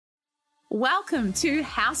Welcome to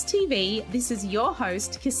House TV. This is your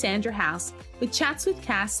host, Cassandra House, with Chats with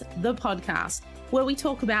Cass, the podcast, where we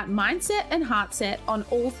talk about mindset and heartset on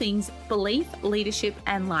all things belief, leadership,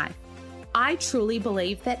 and life. I truly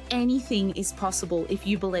believe that anything is possible if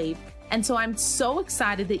you believe. And so I'm so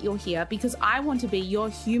excited that you're here because I want to be your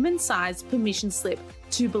human-sized permission slip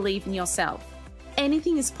to believe in yourself.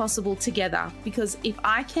 Anything is possible together because if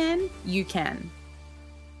I can, you can.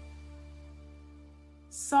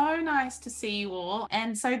 So nice to see you all.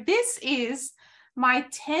 And so this is my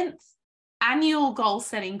 10th annual goal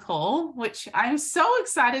setting call, which I'm so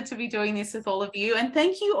excited to be doing this with all of you. And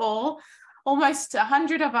thank you all, almost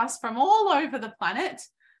 100 of us from all over the planet,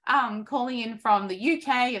 calling in from the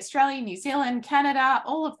UK, Australia, New Zealand, Canada,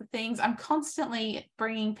 all of the things. I'm constantly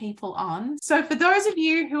bringing people on. So for those of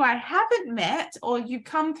you who I haven't met, or you've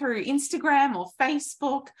come through Instagram or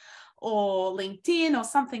Facebook or LinkedIn or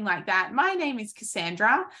something like that, my name is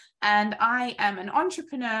Cassandra and I am an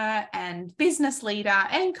entrepreneur and business leader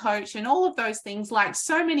and coach and all of those things like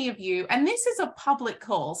so many of you. And this is a public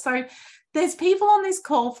call. So there's people on this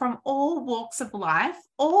call from all walks of life,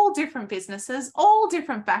 all different businesses, all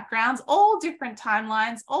different backgrounds, all different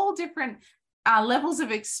timelines, all different levels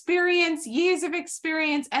of experience, years of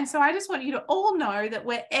experience. And so I just want you to all know that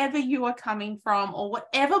wherever you are coming from or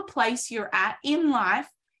whatever place you're at in life,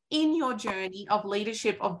 in your journey of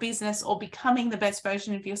leadership, of business, or becoming the best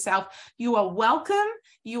version of yourself, you are welcome,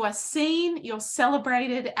 you are seen, you're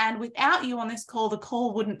celebrated, and without you on this call, the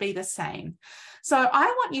call wouldn't be the same. So I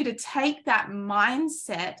want you to take that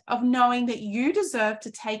mindset of knowing that you deserve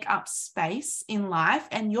to take up space in life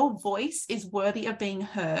and your voice is worthy of being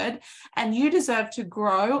heard, and you deserve to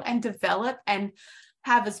grow and develop and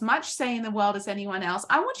have as much say in the world as anyone else.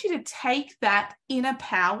 I want you to take that inner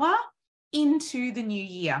power into the new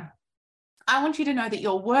year. I want you to know that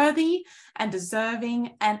you're worthy and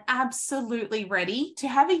deserving and absolutely ready to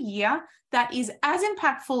have a year that is as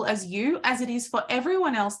impactful as you as it is for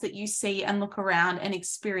everyone else that you see and look around and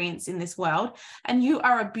experience in this world. And you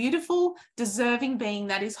are a beautiful, deserving being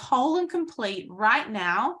that is whole and complete right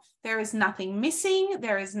now. There is nothing missing.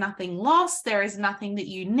 There is nothing lost. There is nothing that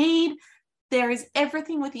you need. There is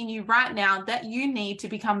everything within you right now that you need to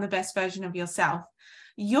become the best version of yourself.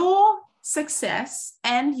 Your success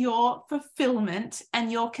and your fulfillment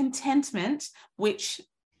and your contentment, which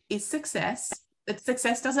is success.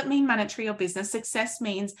 Success doesn't mean monetary or business. Success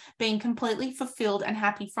means being completely fulfilled and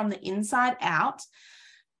happy from the inside out.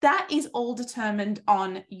 That is all determined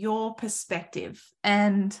on your perspective.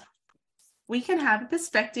 And we can have a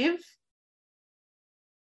perspective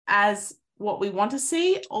as what we want to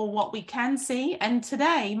see or what we can see. And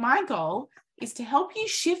today, my goal is to help you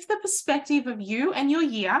shift the perspective of you and your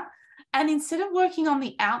year. And instead of working on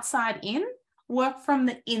the outside in, work from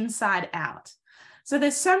the inside out. So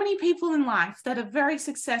there's so many people in life that are very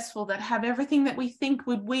successful, that have everything that we think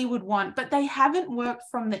we would want, but they haven't worked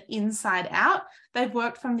from the inside out. They've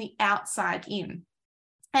worked from the outside in.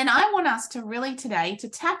 And I want us to really today to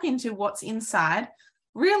tap into what's inside,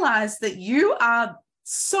 realize that you are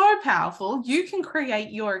so powerful. You can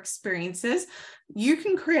create your experiences. You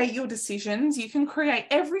can create your decisions. You can create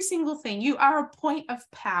every single thing. You are a point of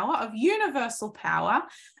power, of universal power.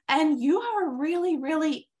 And you are a really,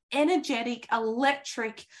 really energetic,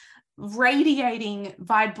 electric, radiating,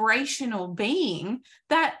 vibrational being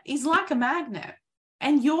that is like a magnet.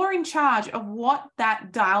 And you're in charge of what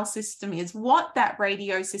that dial system is, what that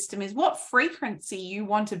radio system is, what frequency you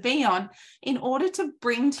want to be on in order to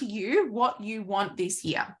bring to you what you want this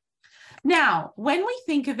year. Now, when we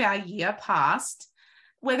think of our year past,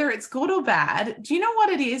 whether it's good or bad, do you know what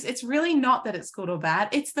it is? It's really not that it's good or bad.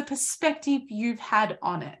 It's the perspective you've had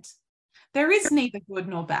on it. There is neither good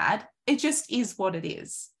nor bad. It just is what it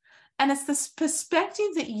is. And it's this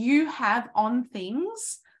perspective that you have on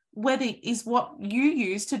things, whether it is what you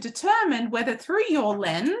use to determine whether through your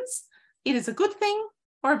lens, it is a good thing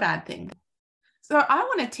or a bad thing. So I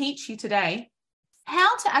want to teach you today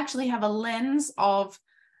how to actually have a lens of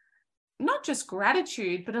not just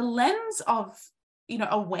gratitude, but a lens of,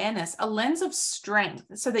 awareness, a lens of strength,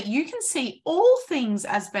 so that you can see all things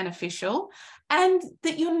as beneficial and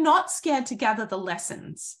that you're not scared to gather the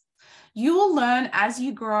lessons. You will learn as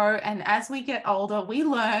you grow, and as we get older, we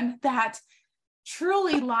learn that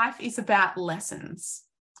truly life is about lessons.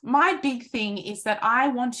 My big thing is that I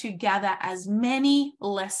want to gather as many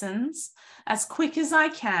lessons as quick as I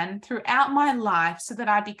can throughout my life so that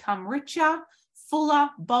I become richer, fuller,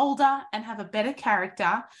 bolder, and have a better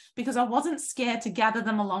character, because I wasn't scared to gather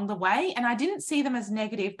them along the way. And I didn't see them as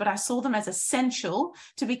negative, but I saw them as essential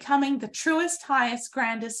to becoming the truest, highest,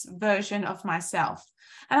 grandest version of myself.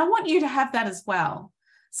 And I want you to have that as well.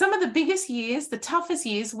 Some of the biggest years, the toughest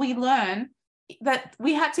years, we learn that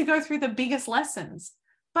we had to go through the biggest lessons.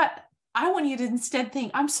 But I want you to instead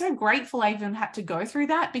think, I'm so grateful I even had to go through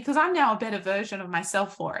that, because I'm now a better version of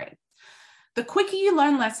myself for it. The quicker you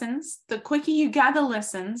learn lessons, the quicker you gather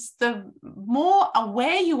lessons, the more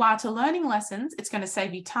aware you are to learning lessons, it's going to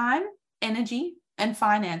save you time, energy, and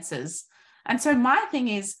finances. And so my thing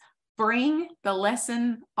is, bring the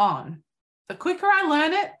lesson on. The quicker I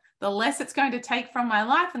learn it, the less it's going to take from my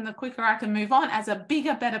life, and the quicker I can move on as a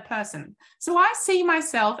bigger, better person. So I see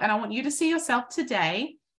myself, and I want you to see yourself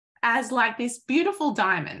today as like this beautiful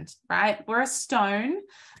diamond, right? We're a stone.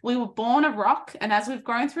 We were born a rock. And as we've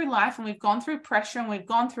grown through life and we've gone through pressure and we've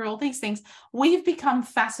gone through all these things, we've become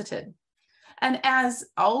faceted. And as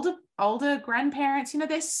older grandparents, you know,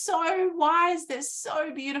 they're so wise, they're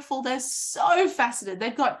so beautiful, they're so faceted.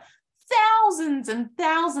 They've got thousands and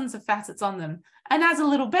thousands of facets on them. And as a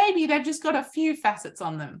little baby, they've just got a few facets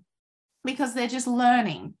on them because they're just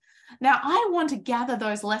learning. Now, I want to gather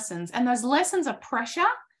those lessons, and those lessons are pressure,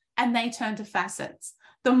 and they turn to facets.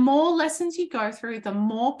 The more lessons you go through, the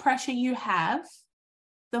more pressure you have,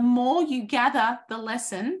 the more you gather the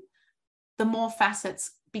lesson, the more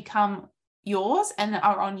facets become yours and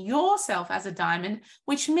are on yourself as a diamond,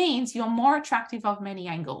 which means you're more attractive of many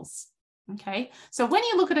angles. Okay. So when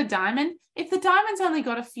you look at a diamond, if the diamond's only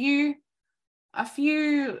got a few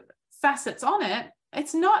facets on it,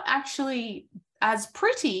 it's not actually as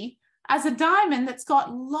pretty as a diamond that's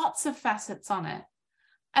got lots of facets on it.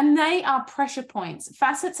 And they are pressure points.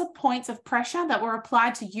 Facets are points of pressure that were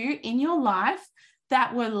applied to you in your life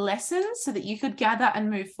that were lessons so that you could gather and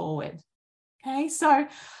move forward. Okay, so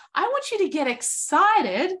I want you to get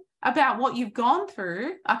excited about what you've gone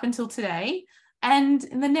through up until today. And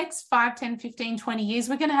in the next 5, 10, 15, 20 years,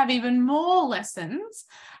 we're going to have even more lessons.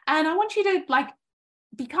 And I want you to like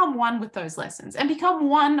become one with those lessons and become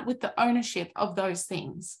one with the ownership of those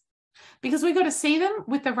things, because we've got to see them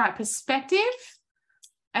with the right perspective.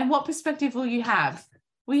 And what perspective will you have?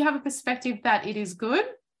 Will you have a perspective that it is good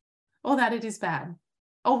or that it is bad?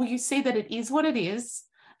 Or will you see that it is what it is,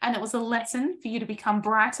 and it was a lesson for you to become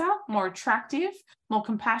brighter, more attractive, more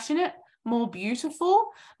compassionate, more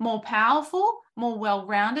beautiful, more powerful, more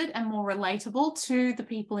well-rounded, and more relatable to the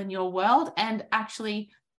people in your world, and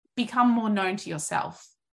actually become more known to yourself?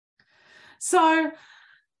 So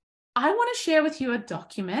I want to share with you a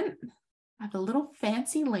document. I have a little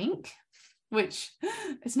fancy link, which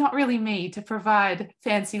is not really me to provide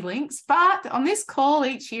fancy links, but on this call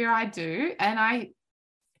each year I do. And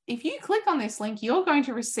if you click on this link, you're going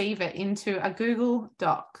to receive it into a Google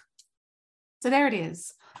Doc. So there it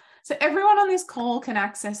is. So everyone on this call can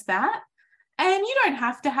access that. And you don't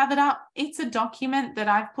have to have it up. It's a document that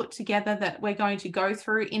I've put together that we're going to go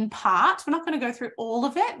through in part. We're not going to go through all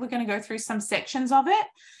of it. We're going to go through some sections of it.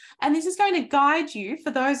 And this is going to guide you,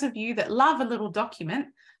 for those of you that love a little document.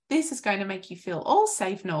 This is going to make you feel all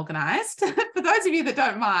safe and organized. For those of you that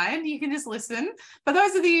don't mind, you can just listen. For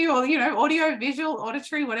those of you, or, you know, audio, visual,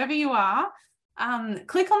 auditory, whatever you are,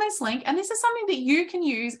 click on this link. And this is something that you can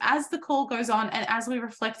use as the call goes on and as we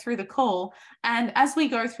reflect through the call and as we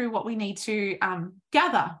go through what we need to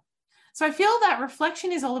gather. So I feel that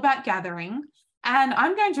reflection is all about gathering. And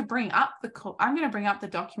I'm going to bring up the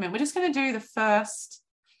document. We're just going to do the first.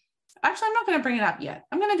 Actually, I'm not going to bring it up yet.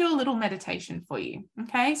 I'm going to do a little meditation for you.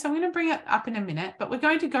 Okay, so I'm going to bring it up in a minute, but we're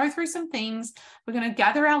going to go through some things. We're going to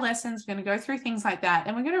gather our lessons. We're going to go through things like that.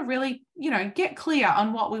 And we're going to really, you know, get clear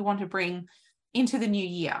on what we want to bring into the new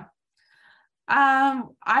year. I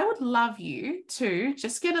would love you to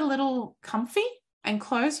just get a little comfy and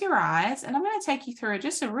close your eyes. And I'm going to take you through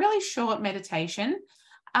just a really short meditation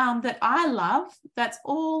that I love. That's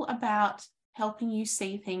all about helping you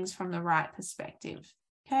see things from the right perspective.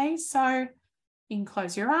 Okay, so you can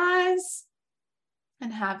close your eyes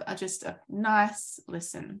and have just a nice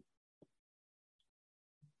listen.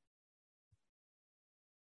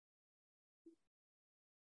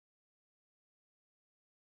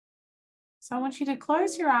 So I want you to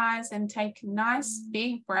close your eyes and take a nice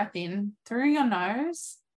big breath in through your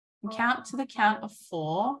nose and count to the count of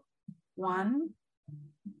 4. 1,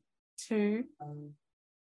 2,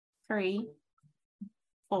 3,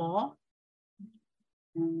 4.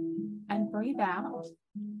 And breathe out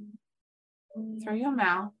through your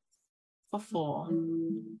mouth for 4.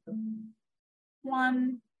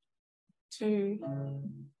 1, 2,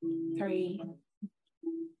 3,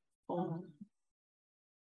 4.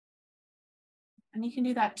 And you can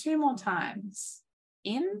do that 2 more times.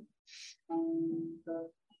 In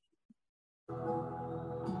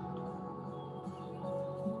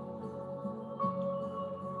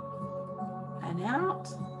and out.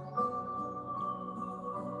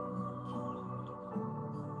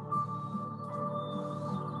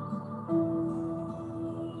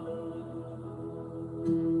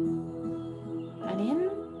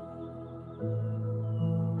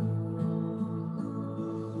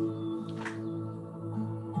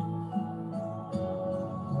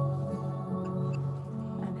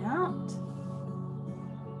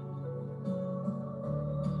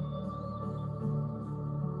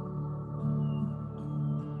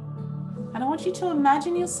 want you to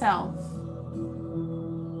imagine yourself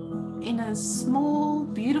in a small,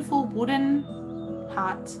 beautiful wooden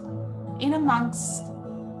hut in amongst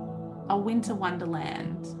a winter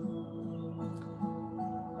wonderland.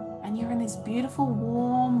 And you're in this beautiful,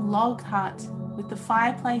 warm log hut with the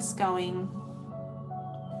fireplace going.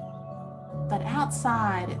 But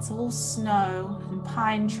outside, it's all snow and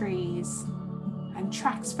pine trees and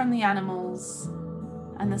tracks from the animals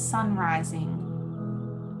and the sun rising.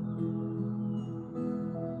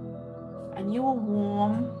 And you are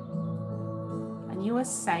warm and you are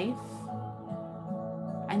safe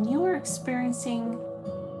and you are experiencing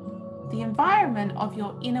the environment of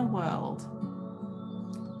your inner world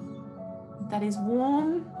that is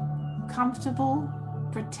warm, comfortable,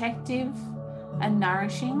 protective, and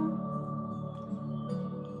nourishing,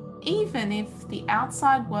 even if the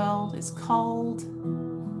outside world is cold,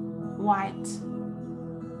 white,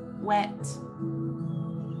 wet,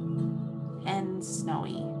 and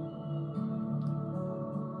snowy.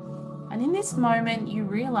 And in this moment, you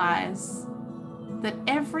realize that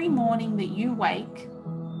every morning that you wake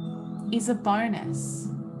is a bonus.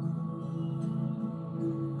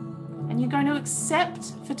 And you're going to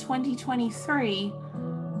accept for 2023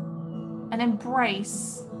 and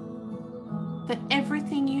embrace that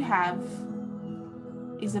everything you have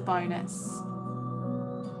is a bonus.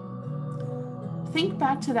 Think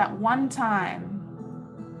back to that one time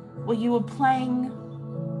where you were playing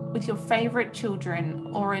with your favorite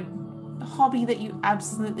children, or a hobby that you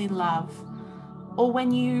absolutely love, or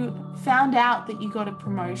when you found out that you got a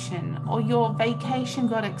promotion, or your vacation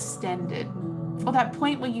got extended, or that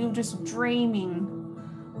point where you were just dreaming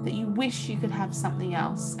that you wish you could have something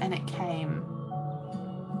else and it came.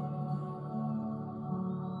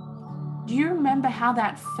 Do you remember how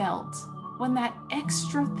that felt when that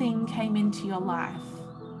extra thing came into your life?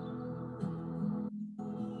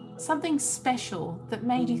 Something special that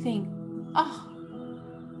made you think, oh,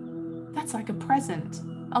 that's like a present,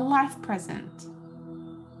 a life present.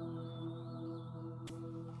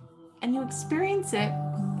 And you experience it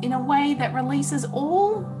in a way that releases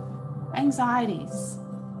all anxieties,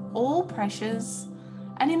 all pressures,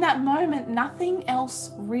 and in that moment, nothing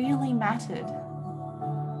else really mattered.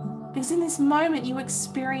 Because in this moment, you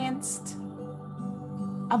experienced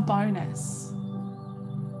a bonus.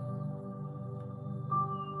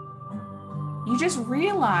 You just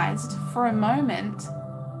realized for a moment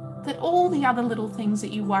that all the other little things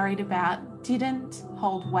that you worried about didn't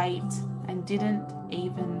hold weight and didn't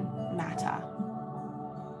even matter.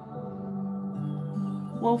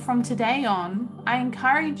 Well, from today on, I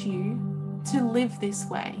encourage you to live this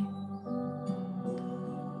way.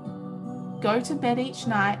 Go to bed each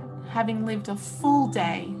night having lived a full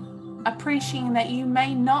day, appreciating that you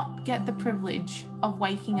may not get the privilege of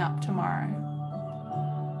waking up tomorrow.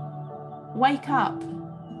 Wake up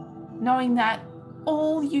knowing that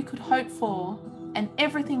all you could hope for and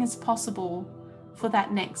everything is possible for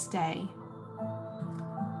that next day.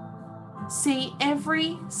 See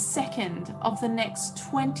every second of the next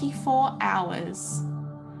 24 hours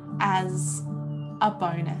as a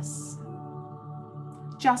bonus.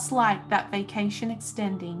 Just like that vacation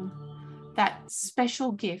extending, that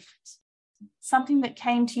special gift, something that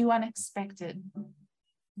came to you unexpected.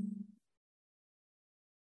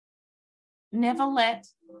 Never let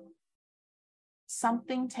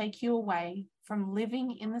something take you away from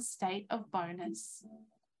living in the state of bonus,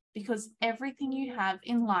 because everything you have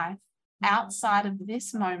in life outside of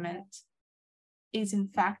this moment is in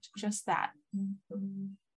fact just that,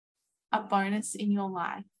 a bonus in your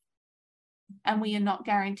life. And we are not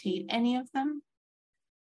guaranteed any of them.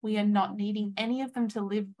 We are not needing any of them to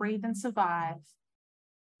live, breathe, and survive.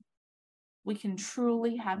 We can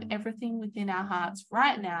truly have everything within our hearts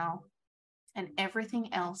right now, and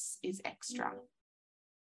everything else is extra.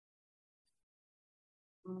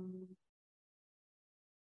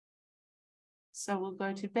 So we'll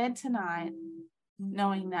go to bed tonight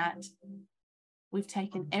knowing that we've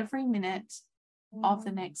taken every minute of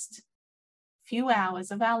the next few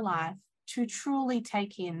hours of our life to truly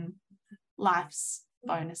take in life's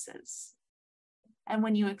bonuses. And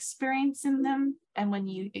when you experience in them, and when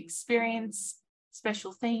you experience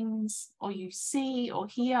special things, or you see or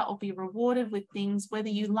hear or be rewarded with things, whether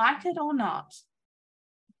you like it or not,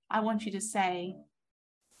 I want you to say,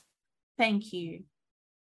 thank you,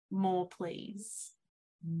 more please.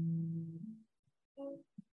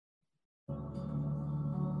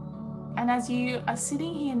 And as you are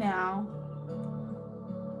sitting here now,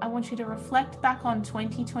 I want you to reflect back on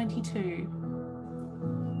 2022.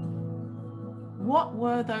 What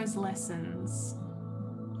were those lessons?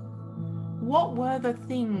 What were the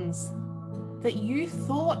things that you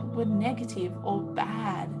thought were negative or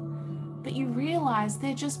bad, but you realize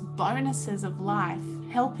they're just bonuses of life,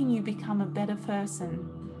 helping you become a better person.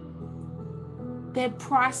 They're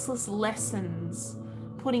priceless lessons,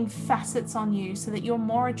 putting facets on you so that you're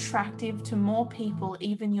more attractive to more people,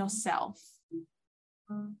 even yourself.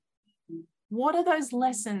 What are those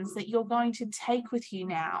lessons that you're going to take with you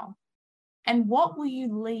now? And what will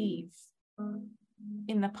you leave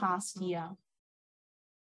in the past year?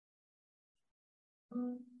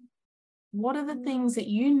 What are the things that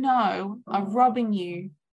you know are robbing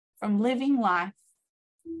you from living life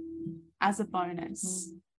as a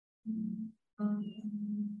bonus?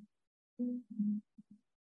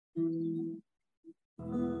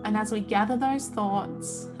 And as we gather those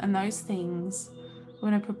thoughts and those things, we're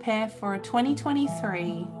going to prepare for a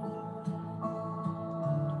 2023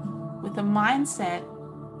 with a mindset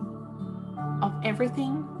of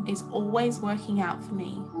everything is always working out for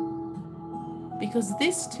me. Because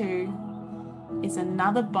this too is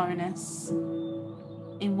another bonus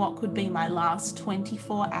in what could be my last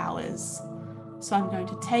 24 hours. So I'm going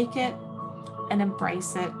to take it and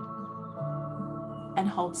embrace it and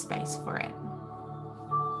hold space for it.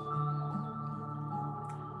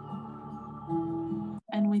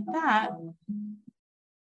 And with that,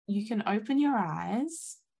 you can open your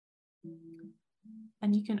eyes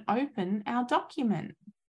and you can open our document.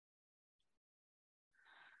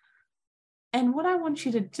 And what I want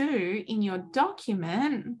you to do in your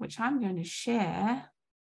document, which I'm going to share,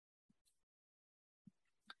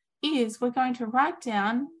 is we're going to write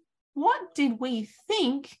down what did we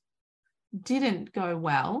think didn't go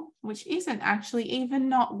well, which isn't actually even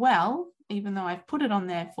not well, even though I've put it on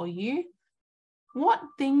there for you. What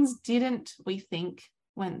things didn't we think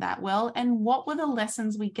went that well, and what were the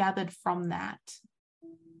lessons we gathered from that?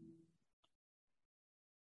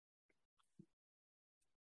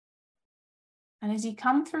 And as you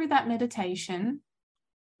come through that meditation,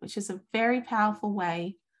 which is a very powerful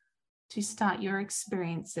way to start your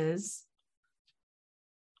experiences,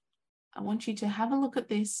 I want you to have a look at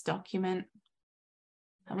this document,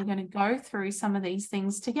 and we're going to go through some of these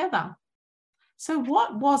things together. So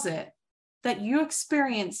what was it that you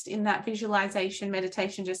experienced in that visualization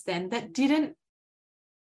meditation just then that didn't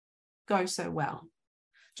go so well?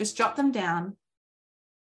 Just jot them down.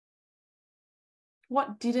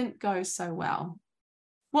 What didn't go so well?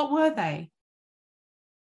 What were they?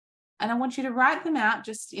 And I want you to write them out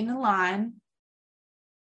just in a line.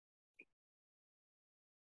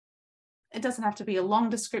 It doesn't have to be a long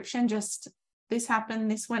description, just this happened,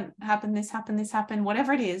 this happened, this happened, this happened,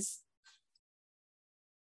 whatever it is.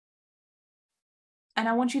 And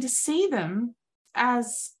I want you to see them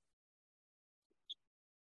as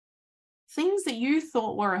things that you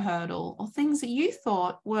thought were a hurdle or things that you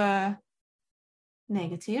thought were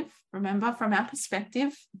negative, remember, from our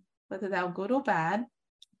perspective, whether they were good or bad.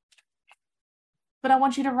 But I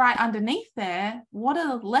want you to write underneath there, what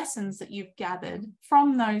are the lessons that you've gathered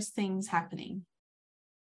from those things happening?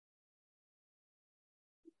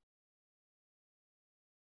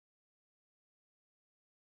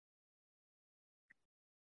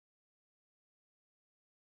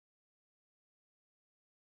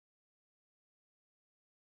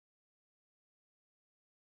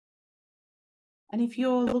 And if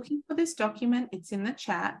you're looking for this document, it's in the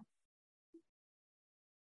chat.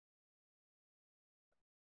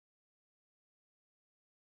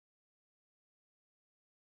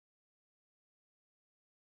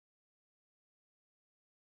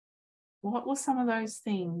 What were some of those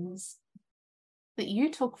things that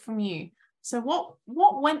you took from you? So what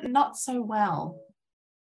went not so well?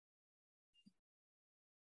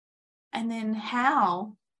 And then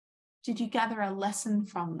how did you gather a lesson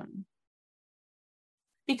from them?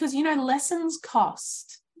 Because, you know, lessons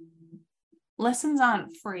cost. Lessons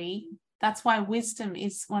aren't free. That's why wisdom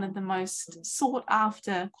is one of the most sought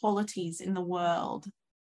after qualities in the world.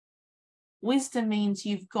 Wisdom means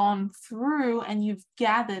you've gone through and you've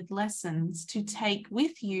gathered lessons to take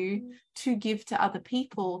with you, to give to other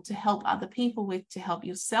people, to help other people with, to help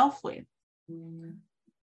yourself with.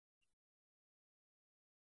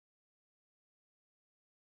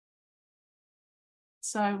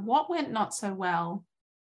 So what went not so well?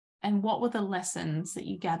 And what were the lessons that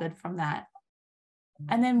you gathered from that?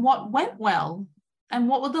 And then what went well? And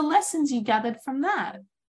what were the lessons you gathered from that?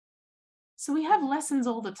 So we have lessons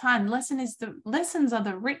all the time. Lessons are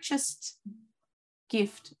the richest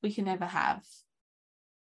gift we can ever have.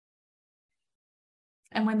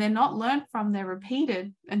 And when they're not learned from, they're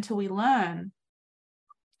repeated until we learn.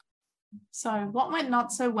 So what went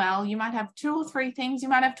not so well? You might have 2 or 3 things, you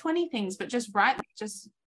might have 20 things, but just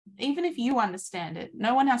even if you understand it.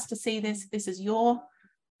 No one has to see this. This is your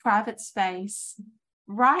private space.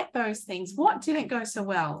 Write those things. What didn't go so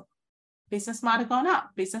well? Business might have gone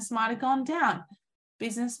up. Business might have gone down.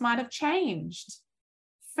 Business might have changed.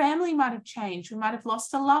 Family might have changed. We might have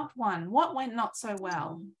lost a loved one. What went not so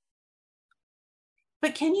well?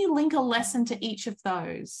 But can you link a lesson to each of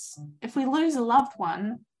those? If we lose a loved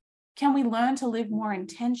one, can we learn to live more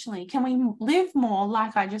intentionally? Can we live more,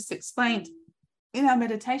 like I just explained in our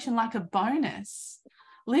meditation, like a bonus?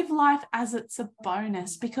 Live life as it's a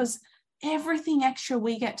bonus, because everything extra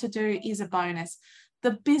we get to do is a bonus.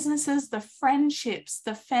 The businesses, the friendships,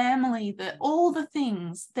 the family, all the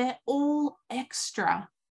things, they're all extra,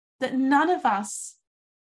 that none of us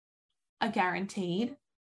are guaranteed,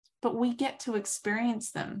 but we get to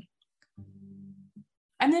experience them.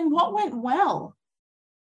 And then what went well?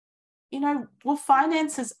 Well,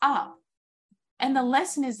 finances up. And the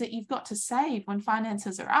lesson is that you've got to save when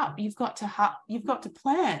finances are up. You've got to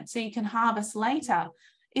plant so you can harvest later.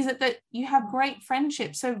 Is it that you have great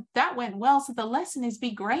friendships? So that went well. So the lesson is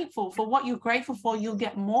be grateful for what you're grateful for. You'll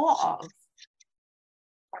get more of.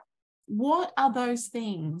 What are those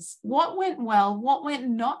things? What went well? What went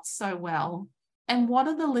not so well? And what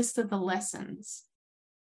are the list of the lessons?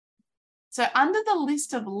 So under the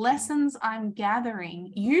list of lessons I'm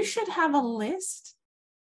gathering, you should have a list,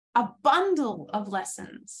 a bundle of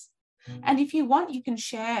lessons. And if you want, you can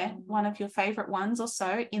share one of your favorite ones or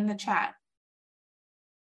so in the chat.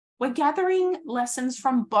 We're gathering lessons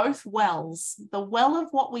from both wells, the well of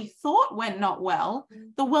what we thought went not well,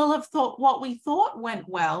 the well of what we thought went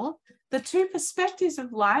well, the two perspectives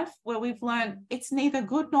of life where we've learned it's neither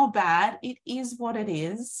good nor bad, it is what it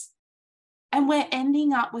is. And we're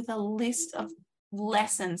ending up with a list of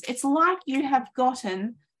lessons. It's like you have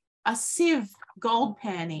gotten a sieve gold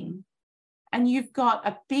panning and you've got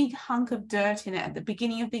a big hunk of dirt in it at the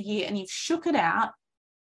beginning of the year, and you've shook it out,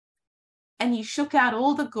 and you shook out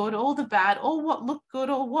all the good, all the bad, all what looked good,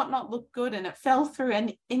 or what not looked good, and it fell through.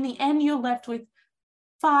 And in the end, you're left with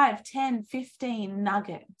 5, 10, 15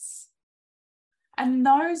 nuggets. And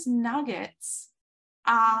those nuggets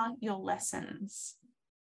are your lessons.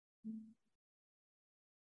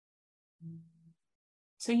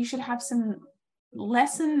 So you should have some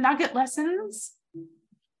nugget lessons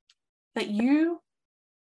that you've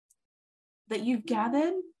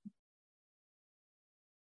gathered.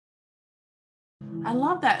 I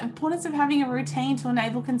love that. Importance of having a routine to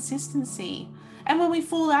enable consistency. And when we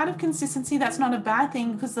fall out of consistency, that's not a bad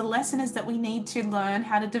thing, because the lesson is that we need to learn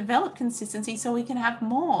how to develop consistency so we can have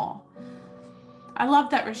more. I love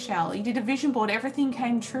that, Rochelle. You did a vision board. Everything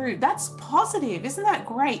came true. That's positive. Isn't that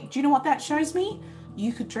great? Do you know what that shows me?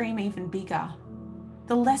 You could dream even bigger.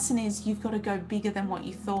 The lesson is you've got to go bigger than what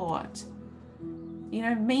you thought.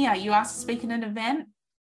 Mia, you asked to speak at an event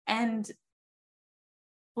and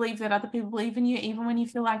believe that other people believe in you, even when you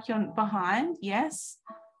feel like you're behind. Yes,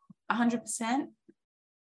 100%.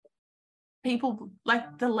 People,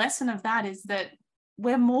 like, the lesson of that is that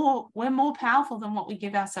we're more powerful than what we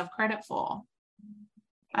give ourselves credit for.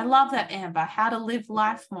 I love that, Amber. How to live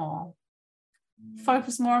life more.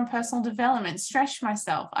 Focus more on personal development. Stretch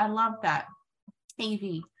myself. I love that.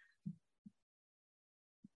 Evie.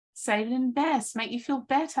 Save and invest. Make you feel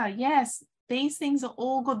better. Yes. These things are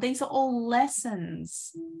all good. These are all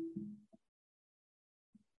lessons.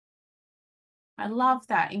 I love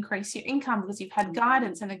that. Increase your income because you've had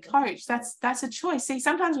guidance and a coach. That's a choice. See,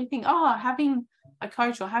 sometimes we think, oh, having a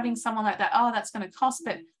coach or having someone like that, oh, that's going to cost.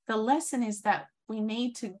 But the lesson is that we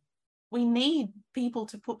need people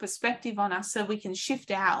to put perspective on us so we can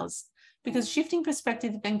shift ours, because shifting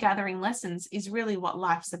perspective and gathering lessons is really what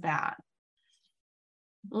life's about.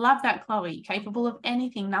 Love that, Chloe. Capable of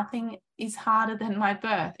anything. Nothing is harder than my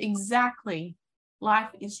birth. Exactly. Life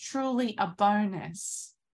is truly a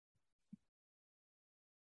bonus.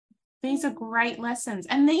 These are great lessons.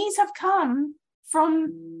 And these have come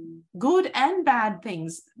from good and bad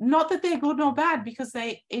things. Not that they're good nor bad, because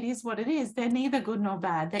it is what it is. They're neither good nor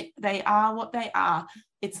bad. They are what they are.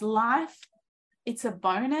 It's life. It's a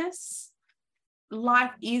bonus.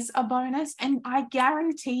 Life is a bonus. And I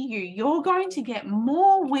guarantee you're going to get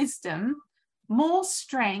more wisdom, more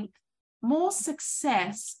strength, more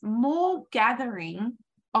success, more gathering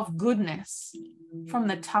of goodness from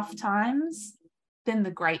the tough times than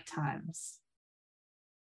the great times.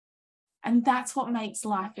 And that's what makes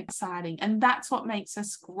life exciting. And that's what makes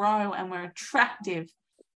us grow, and we're attractive,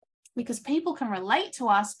 because people can relate to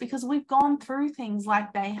us because we've gone through things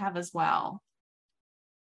like they have as well.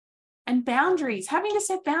 And boundaries, having to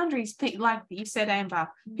set boundaries, like you said, Amber,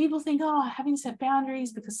 people think, oh, having to set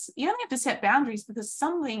boundaries, because you only have to set boundaries because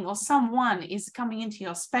something or someone is coming into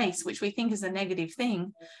your space, which we think is a negative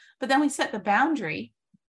thing. But then we set the boundary.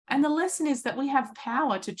 And the lesson is that we have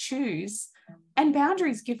power to choose, and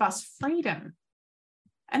boundaries give us freedom.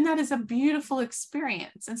 And that is a beautiful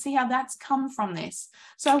experience, and see how that's come from this.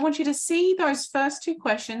 So I want you to see those first two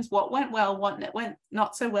questions, what went well, what went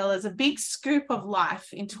not so well, as a big scoop of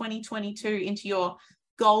life in 2022 into your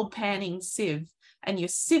gold panning sieve. And you're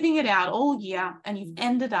sieving it out all year, and you've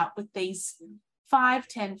ended up with these 5,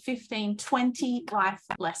 10, 15, 20 life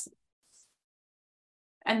lessons.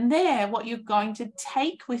 And they're what you're going to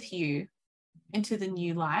take with you into the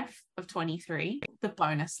new life of 23, the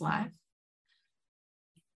bonus life.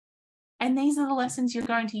 And these are the lessons you're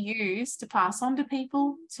going to use to pass on to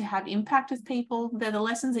people, to have impact with people. They're the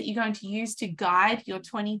lessons that you're going to use to guide your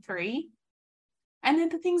 23. And they're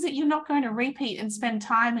the things that you're not going to repeat and spend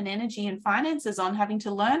time and energy and finances on having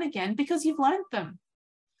to learn again, because you've learned them.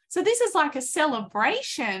 So this is like a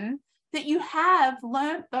celebration that you have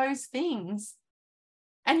learned those things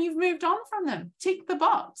and you've moved on from them. Tick the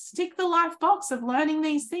box, tick the life box of learning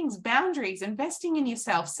these things, boundaries, investing in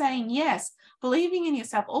yourself, saying yes, believing in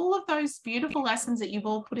yourself. All of those beautiful lessons that you've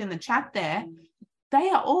all put in the chat there, they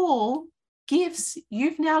are all gifts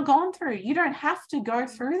you've now gone through. You don't have to go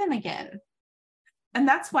through them again. And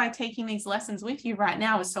that's why taking these lessons with you right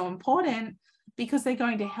now is so important, because they're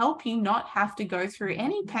going to help you not have to go through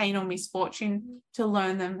any pain or misfortune to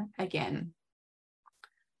learn them again.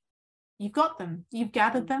 You've got them, you've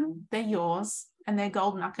gathered them, they're yours, and they're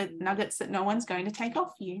gold nuggets that no one's going to take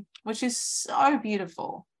off you, which is so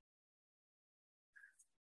beautiful.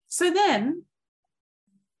 So then,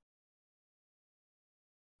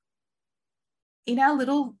 in our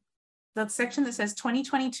the section that says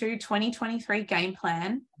 2022-2023 game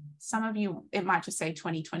plan, some of you, it might just say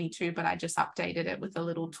 2022, but I just updated it with a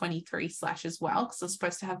little 23 slash as well, because it's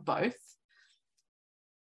supposed to have both.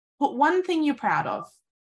 Put one thing you're proud of,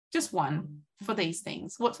 just one for these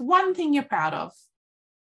things. What's one thing you're proud of?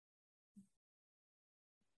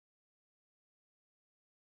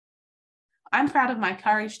 I'm proud of my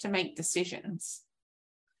courage to make decisions.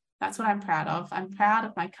 That's what I'm proud of. I'm proud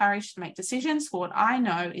of my courage to make decisions for what I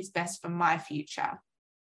know is best for my future.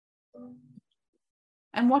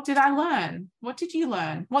 And what did I learn? What did you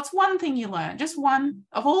learn? What's one thing you learned? Just one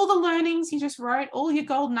of all the learnings you just wrote, all your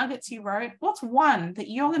gold nuggets you wrote. What's one that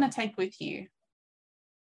you're going to take with you?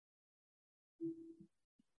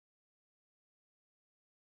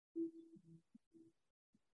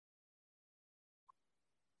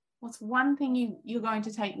 What's one thing you're going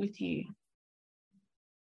to take with you?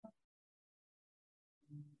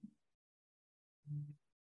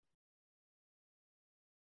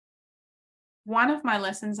 One of my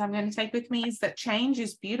lessons I'm going to take with me is that change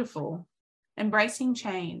is beautiful. Embracing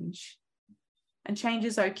change. And change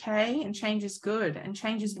is okay, and change is good, and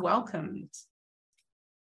change is welcomed.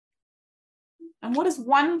 And what is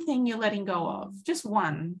one thing you're letting go of? Just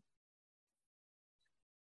one.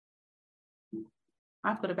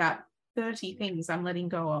 I've got about 30 things I'm letting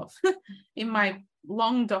go of in my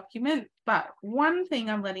long document, but one thing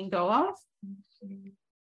I'm letting go of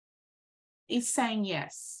is saying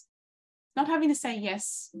yes. Not having to say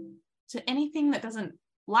yes to anything that doesn't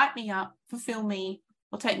light me up, fulfill me,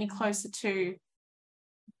 or take me closer to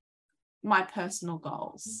my personal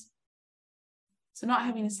goals. So not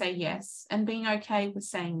having to say yes and being okay with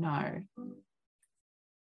saying no.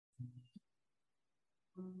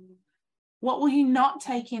 What will you not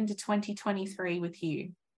take into 2023 with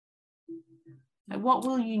you? What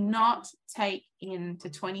will you not take into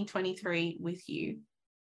 2023 with you?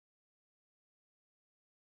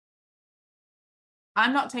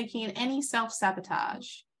 I'm not taking in any self-sabotage.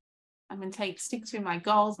 I'm going to stick to my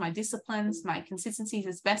goals, my disciplines, my consistencies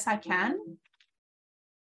as best I can.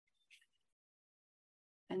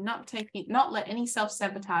 And not let any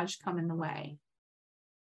self-sabotage come in the way.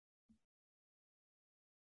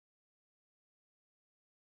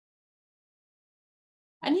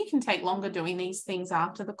 And you can take longer doing these things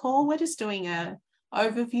after the call. We're just doing an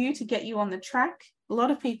overview to get you on the track. A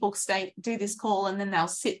lot of people do this call and then they'll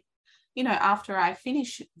sit, after I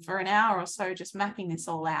finish for an hour or so, just mapping this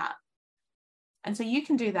all out. And so you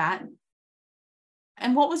can do that.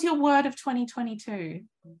 And what was your word of 2022?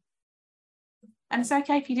 And it's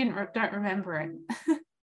okay if you don't remember it.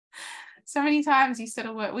 So many times we said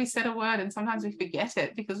a word and sometimes we forget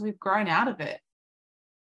it because we've grown out of it.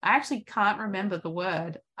 I actually can't remember the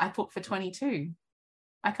word I put for 22.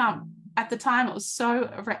 I can't. At the time, it was so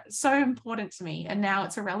important to me, and now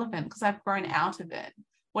it's irrelevant because I've grown out of it.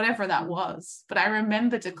 whatever that was, but I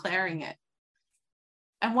remember declaring it.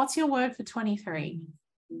 And what's your word for 23?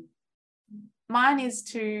 Mine is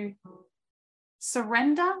to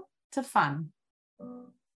surrender to fun.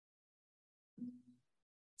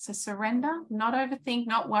 So surrender, not overthink,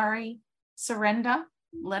 not worry, surrender,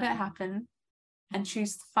 let it happen, and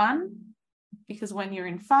choose fun, because when you're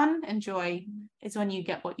in fun and joy is when you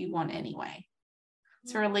get what you want anyway.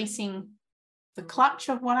 So releasing the clutch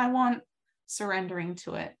of what I want, surrendering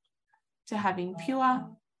to it, to having pure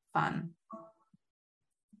fun.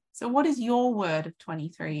 So what is your word of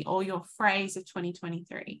 23 or your phrase of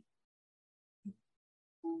 2023?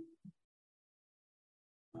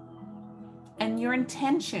 And your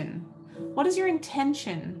intention. What is your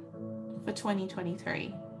intention for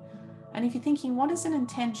 2023? And if you're thinking, what is an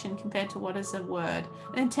intention compared to what is a word?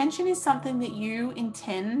 An intention is something that you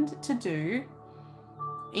intend to do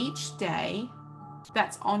each day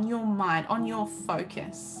that's on your mind, on your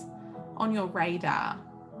focus, on your radar.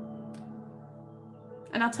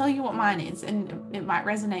 And I'll tell you what mine is, and it might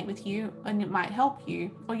resonate with you and it might help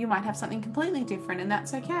you, or you might have something completely different, and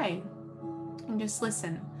that's okay. And just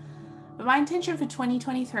listen. But my intention for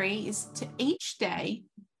 2023 is to each day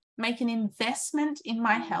make an investment in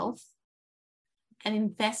my health, an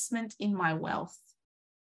investment in my wealth.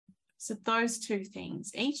 So those two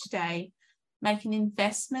things, each day, make an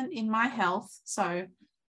investment in my health. So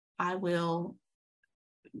I will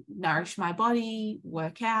nourish my body,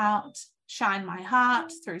 work out, shine my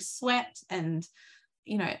heart through sweat and,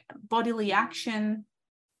 bodily action,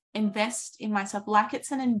 invest in myself like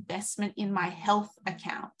it's an investment in my health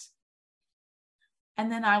account.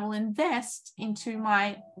 And then I will invest into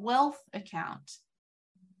my wealth account,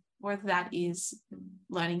 whether that is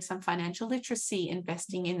learning some financial literacy,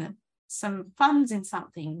 investing in some funds in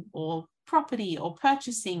something, or property, or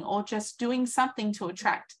purchasing, or just doing something to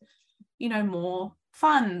attract, more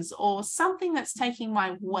funds, or something that's taking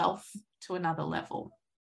my wealth to another level.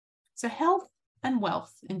 So health and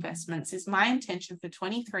wealth investments is my intention for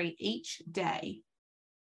 23 each day.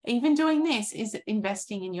 Even doing this is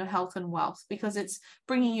investing in your health and wealth, because it's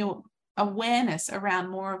bringing you awareness around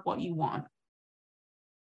more of what you want.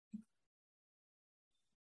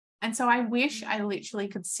 And so I wish I literally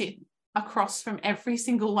could sit across from every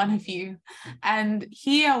single one of you and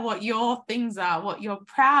hear what your things are, what you're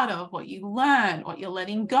proud of, what you learned, what you're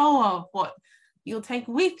letting go of, what you'll take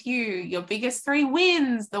with you, your biggest 3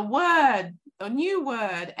 wins, the word, the new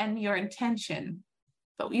word, and your intention.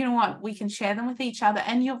 But you know what? We can share them with each other,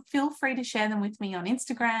 and you'll feel free to share them with me on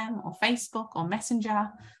Instagram or Facebook or Messenger.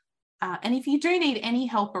 And if you do need any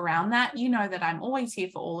help around that, you know that I'm always here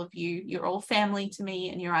for all of you. You're all family to me,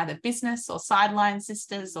 and you're either business or sideline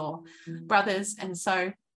sisters or brothers. And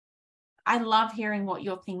so I love hearing what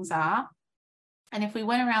your things are. And if we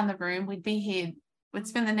went around the room, we'd be here. We'd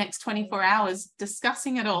spend the next 24 hours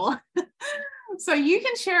discussing it all. So you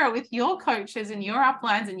can share it with your coaches and your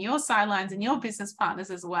uplines and your sidelines and your business partners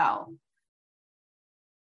as well.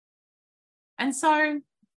 And so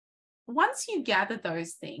once you gather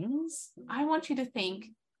those things, I want you to think,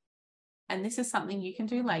 and this is something you can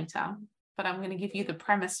do later, but I'm going to give you the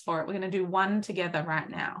premise for it. We're going to do one together right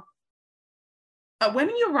now. But when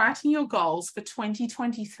you're writing your goals for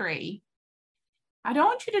 2023, I don't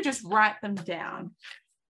want you to just write them down.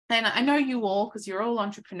 And I know you all, because you're all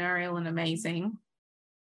entrepreneurial and amazing.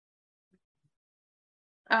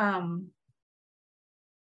 I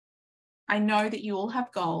know that you all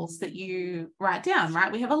have goals that you write down,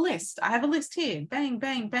 right? We have a list. I have a list here. Bang,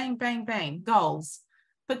 bang, bang, bang, bang. Goals.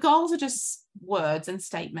 But goals are just words and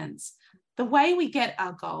statements. The way we get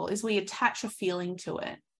our goal is we attach a feeling to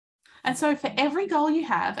it. And so for every goal you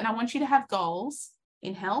have, and I want you to have goals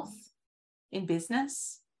in health, in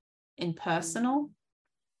business, in personal,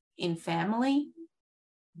 in family,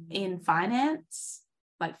 in finance,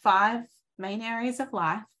 like 5 main areas of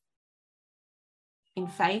life, in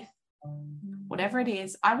faith, whatever it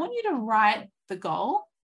is, I want you to write the goal.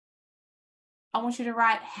 I want you to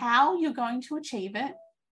write how you're going to achieve it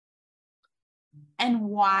and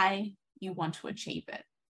why you want to achieve it.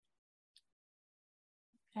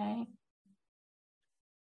 Okay.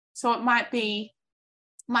 So it might be,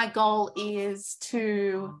 my goal is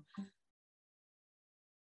to,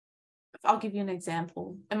 I'll give you an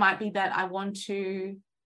example. It might be that I want to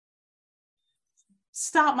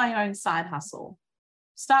start my own side hustle,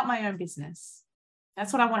 start my own business.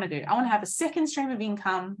 That's what I want to do. I want to have a second stream of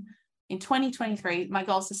income in 2023. My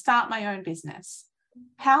goal is to start my own business.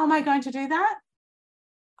 How am I going to do that?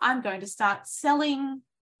 I'm going to start selling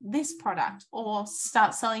this product, or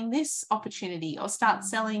start selling this opportunity, or start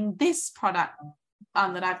selling this product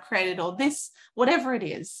that I've created, or this, whatever it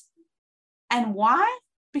is. And why?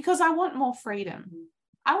 because I want more freedom.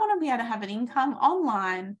 I want to be able to have an income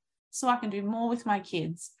online so I can do more with my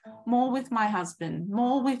kids, more with my husband,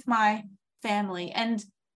 more with my family. And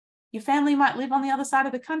your family might live on the other side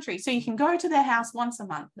of the country, so you can go to their house once a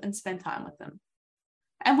month and spend time with them.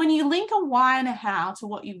 And when you link a why and a how to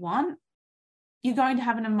what you want, you're going to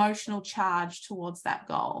have an emotional charge towards that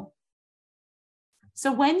goal.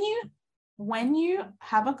 So when you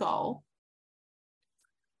have a goal,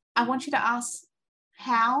 I want you to ask,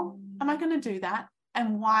 how am I going to do that?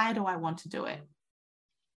 And why do I want to do it?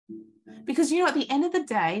 Because, at the end of the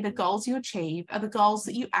day, the goals you achieve are the goals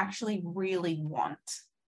that you actually really want.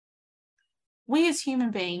 We as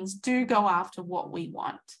human beings do go after what we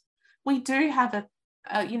want. We do have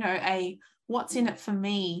a what's in it for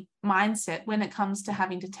me mindset when it comes to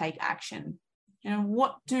having to take action.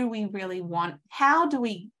 What do we really want? How do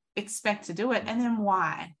we expect to do it? And then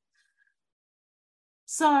why?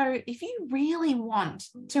 So if you really want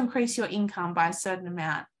to increase your income by a certain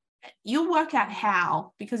amount, you'll work out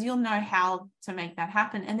how, because you'll know how to make that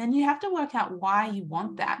happen. And then you have to work out why you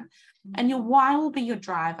want that. And your why will be your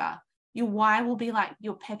driver. Your why will be like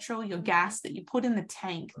your petrol, your gas that you put in the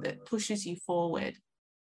tank that pushes you forward.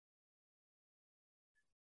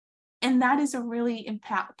 And that is a really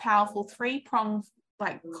powerful three-pronged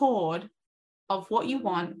cord of what you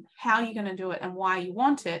want, how you're going to do it, and why you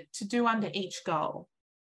want it to do under each goal.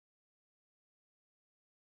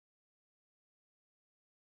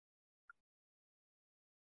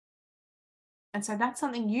 And so that's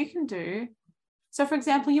something you can do. So, for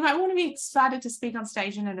example, you might want to be excited to speak on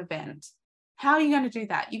stage in an event. How are you going to do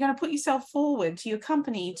that? You're going to put yourself forward to your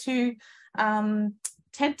company, to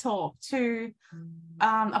TED Talk, to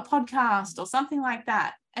a podcast or something like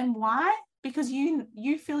that. And why? Because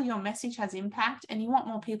you feel your message has impact and you want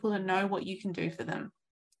more people to know what you can do for them.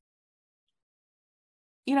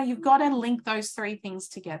 You've got to link those three things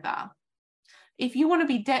together. If you want to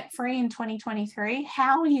be debt-free in 2023,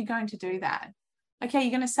 how are you going to do that? Okay,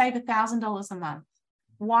 you're going to save $1,000 a month.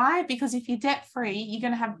 Why? Because if you're debt-free, you're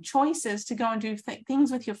going to have choices to go and do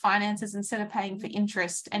things with your finances instead of paying for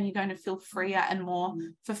interest, and you're going to feel freer and more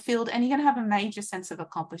fulfilled, and you're going to have a major sense of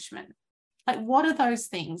accomplishment. What are those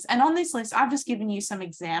things? And on this list, I've just given you some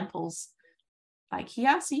examples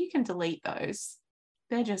here, so you can delete those.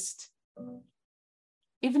 They're just,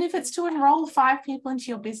 even if it's to enroll 5 people into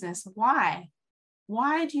your business, why?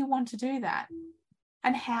 Why do you want to do that?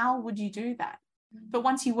 And how would you do that? But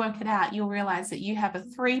once you work it out, you'll realize that you have a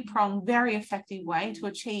 3-pronged, very effective way to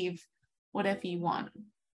achieve whatever you want.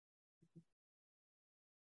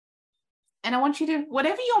 And I want you to,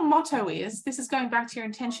 whatever your motto is, this is going back to your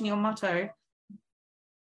intention, your motto.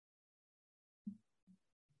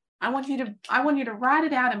 I want you to write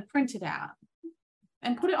it out and print it out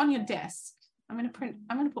and put it on your desk. I'm going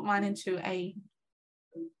to put mine into a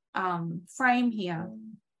frame here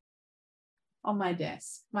on my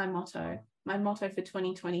desk, my motto for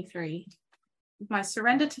 2023, my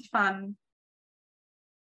surrender to fun.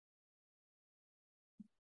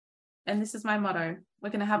 And this is my motto. We're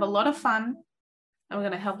going to have a lot of fun and we're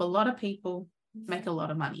going to help a lot of people make a lot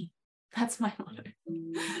of money. That's my motto.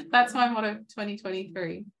 That's my motto for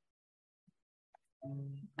 2023.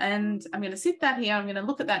 And I'm going to sit that here. I'm going to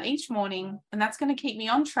look at that each morning, and that's going to keep me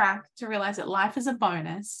on track to realize that life is a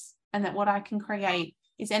bonus and that what I can create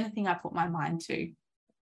is anything I put my mind to.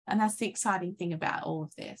 And that's the exciting thing about all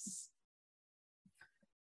of this.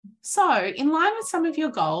 So in line with some of your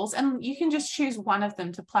goals, and you can just choose one of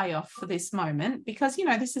them to play off for this moment, because,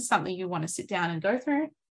 this is something you want to sit down and go through.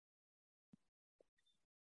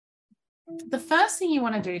 The first thing you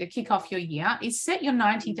want to do to kick off your year is set your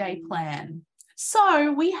 90-day plan.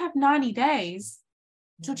 So we have 90 days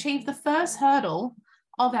to achieve the first hurdle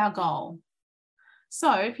of our goal.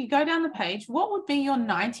 So if you go down the page, what would be your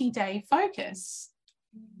 90-day focus?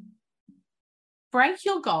 Break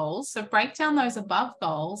your goals, so break down those above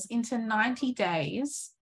goals into 90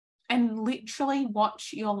 days and literally watch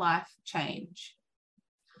your life change.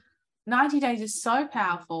 90 days is so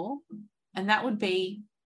powerful, and that would be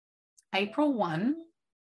April 1,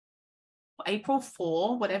 or April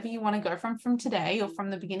 4, whatever you want to go from today or from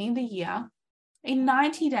the beginning of the year. In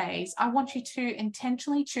 90 days, I want you to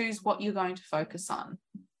intentionally choose what you're going to focus on.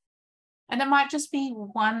 And it might just be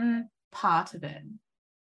one part of it.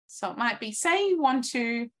 So it might be, say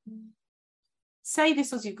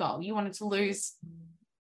this was your goal. You wanted to lose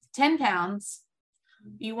 10 pounds.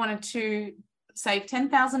 You wanted to save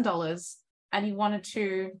 $10,000 and you wanted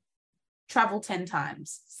to travel 10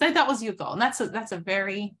 times. So that was your goal. And that's a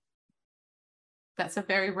very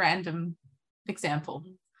random example.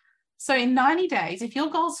 So in 90 days, if your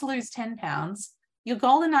goal is to lose 10 pounds, your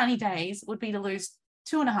goal in 90 days would be to lose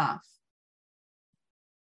 2.5.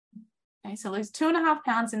 Okay, so lose 2.5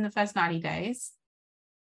 pounds in the first 90 days.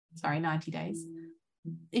 Sorry, 90 days.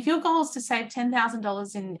 If your goal is to save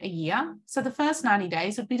 $10,000 in a year, so the first 90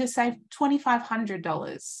 days would be to save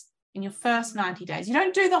 $2,500 in your first 90 days. You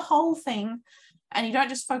don't do the whole thing and you don't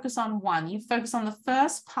just focus on one. You focus on the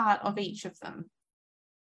first part of each of them.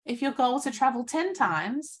 If your goal is to travel 10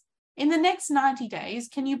 times, in the next 90 days,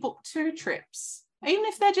 can you book 2 trips? Even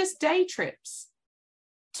if they're just day trips,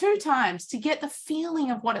 2 times to get the feeling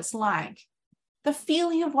of what it's like. The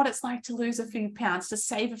feeling of what it's like to lose a few pounds, to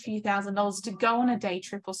save a few $1,000s, to go on a day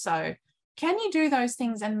trip or so. Can you do those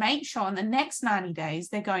things and make sure in the next 90 days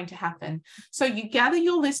they're going to happen? So you gather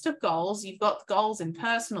your list of goals. You've got goals in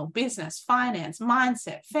personal, business, finance,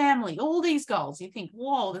 mindset, family, all these goals. You think,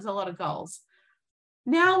 whoa, there's a lot of goals.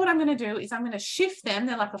 Now what I'm going to do is I'm going to shift them,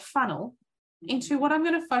 they're like a funnel, into what I'm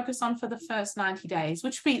going to focus on for the first 90 days,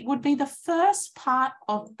 which would be the first part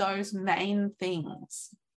of those main things.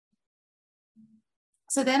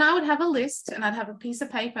 So then I would have a list and I'd have a piece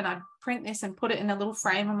of paper and I'd print this and put it in a little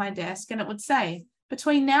frame on my desk, and it would say,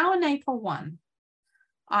 between now and April 1,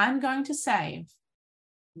 I'm going to save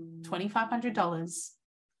 $2,500.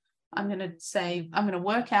 I'm going to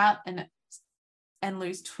work out and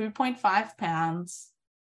lose 2.5 pounds.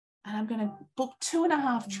 And I'm going to book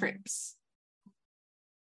 2.5 trips.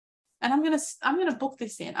 And I'm going to book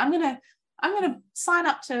this in. I'm going to sign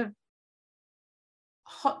up to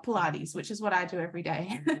hot Pilates, which is what I do every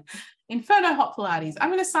day. Inferno hot Pilates. I'm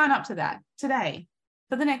going to sign up to that today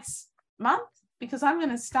for the next month, because I'm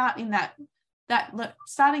going to start in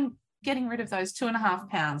starting getting rid of those 2.5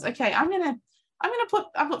 pounds. Okay, I've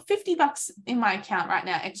got $50 in my account right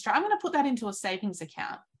now extra. I'm going to put that into a savings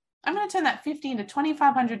account. I'm going to turn that $50 into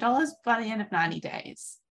 $2,500 by the end of 90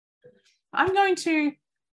 days. I'm going to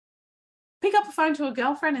pick up the phone to a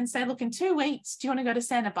girlfriend and say, look, in 2 weeks, do you want to go to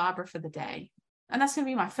Santa Barbara for the day? And that's going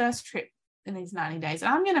to be my first trip in these 90 days.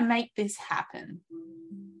 And I'm going to make this happen.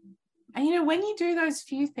 And, you know, when you do those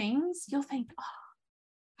few things, you'll think, oh,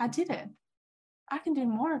 I did it. I can do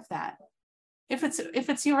more of that. If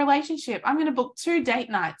it's your relationship, I'm going to book 2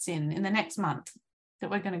 date nights in the next month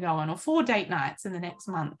that we're going to go on, or 4 date nights in the next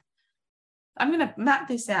month. I'm going to map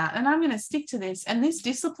this out and I'm going to stick to this. And this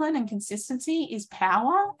discipline and consistency is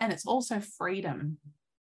power, and it's also freedom.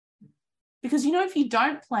 Because, you know, if you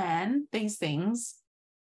don't plan these things,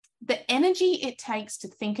 the energy it takes to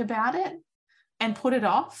think about it and put it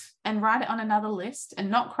off and write it on another list and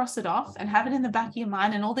not cross it off and have it in the back of your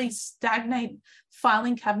mind and all these stagnate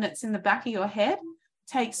filing cabinets in the back of your head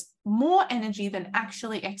takes more energy than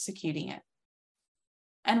actually executing it.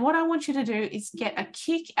 And what I want you to do is get a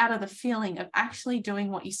kick out of the feeling of actually doing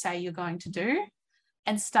what you say you're going to do,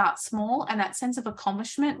 and start small. And that sense of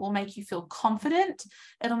accomplishment will make you feel confident.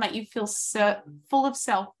 It'll make you feel full of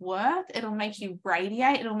self-worth. It'll make you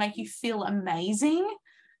radiate. It'll make you feel amazing.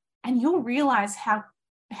 And you'll realize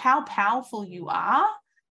how powerful you are.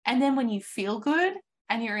 And then when you feel good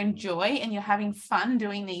and you're in joy and you're having fun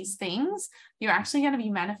doing these things, you're actually going to be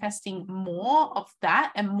manifesting more of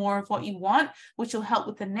that and more of what you want, which will help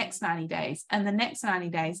with the next 90 days and the next 90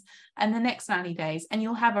 days and the next 90 days. And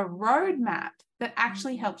you'll have a roadmap that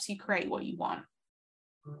actually helps you create what you want.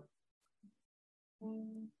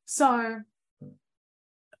 So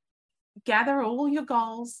gather all your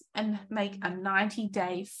goals and make a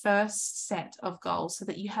 90-day first set of goals so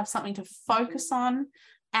that you have something to focus on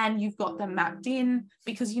and you've got them mapped in.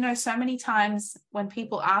 Because, you know, so many times when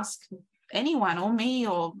people ask anyone or me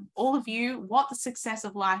or all of you what the success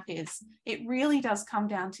of life is, it really does come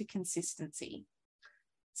down to consistency.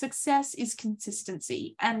 Success is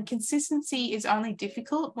consistency, and consistency is only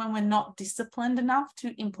difficult when we're not disciplined enough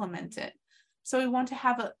to implement it. So we want to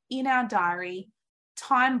have it in our diary,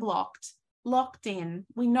 time blocked, locked in.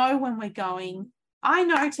 We know when we're going. I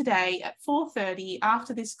know today at 4:30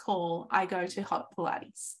 after this call, I go to hot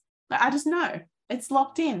Pilates. I just know it's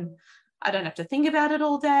locked in. I don't have to think about it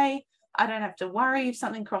all day. I don't have to worry if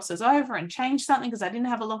something crosses over and change something because I didn't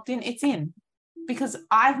have it locked in. It's in because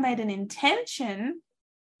I've made an intention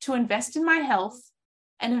to invest in my health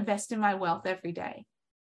and invest in my wealth every day.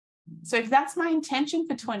 So if that's my intention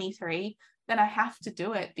for 23, then I have to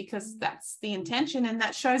do it because that's the intention and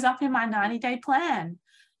that shows up in my 90-day plan.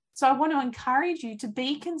 So I want to encourage you to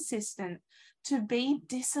be consistent, to be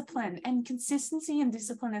disciplined, and consistency and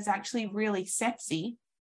discipline is actually really sexy.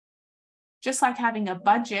 Just like having a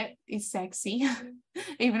budget is sexy,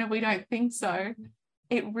 even if we don't think so,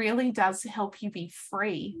 it really does help you be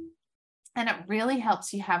free. And it really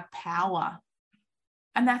helps you have power.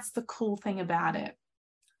 And that's the cool thing about it.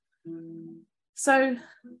 So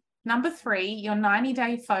Number 3, your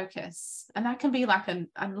 90-day focus. And that can be like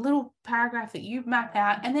a little paragraph that you map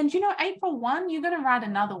out. And then, April 1, you're going to write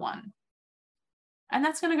another one. And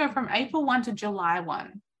that's going to go from April 1 to July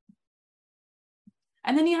 1.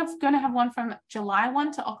 And then you're going to have one from July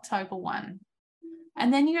 1 to October 1.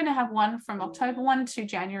 And then you're going to have one from October 1 to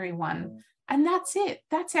January 1. And that's it.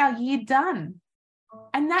 That's our year done.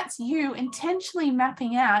 And that's you intentionally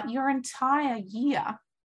mapping out your entire year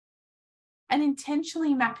and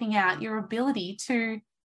intentionally mapping out your ability to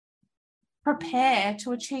prepare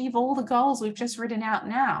to achieve all the goals we've just written out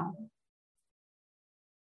now.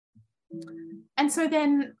 And so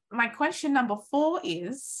then my question number 4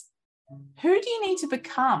 is, who do you need to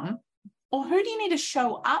become, or who do you need to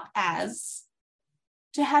show up as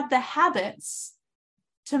to have the habits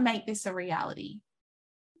to make this a reality?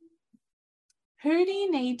 Who do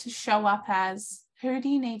you need to show up as? Who do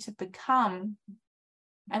you need to become?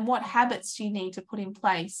 And what habits do you need to put in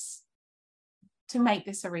place to make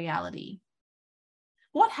this a reality?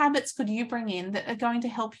 What habits could you bring in that are going to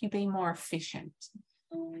help you be more efficient?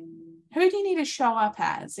 Who do you need to show up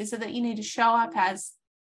as? Is it that you need to show up as,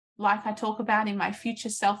 like I talk about in my future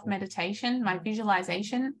self meditation, my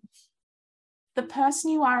visualization, the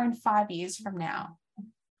person you are in 5 years from now?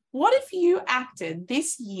 What if you acted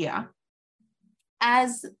this year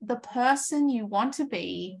as the person you want to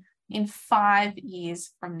be in 5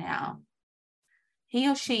 years from now? He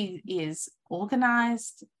or she is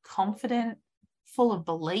organized, confident, full of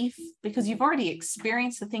belief, because you've already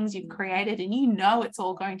experienced the things you've created and you know it's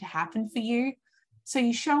all going to happen for you. So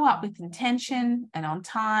you show up with intention and on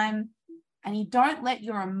time, and you don't let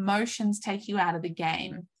your emotions take you out of the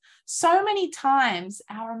game. So many times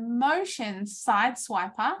our emotions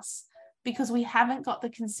sideswipe us because we haven't got the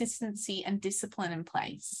consistency and discipline in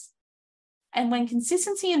place. And when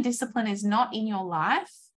consistency and discipline is not in your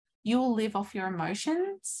life, you will live off your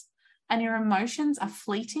emotions, and your emotions are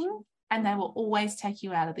fleeting and they will always take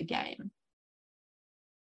you out of the game.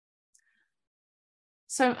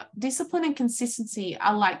 So discipline and consistency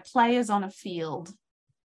are like players on a field.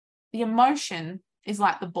 The emotion is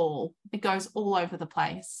like the ball. It goes all over the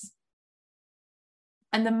place.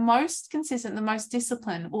 And the most consistent, the most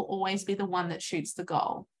disciplined will always be the one that shoots the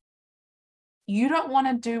goal. You don't want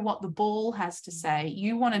to do what the ball has to say.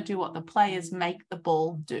 You want to do what the players make the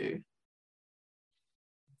ball do.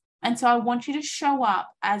 And so I want you to show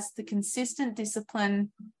up as the consistent, disciplined,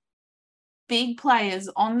 big players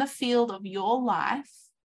on the field of your life.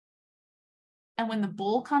 And when the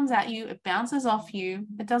ball comes at you, it bounces off you.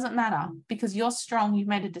 It doesn't matter because you're strong. You've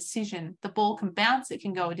made a decision. The ball can bounce. It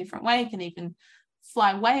can go a different way. It can even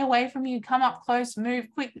fly way away from you, come up close, move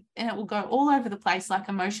quick, and it will go all over the place like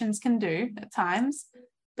emotions can do at times.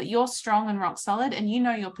 But you're strong and rock solid, and you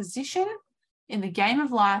know your position in the game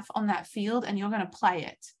of life on that field, and you're going to play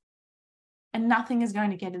it. And nothing is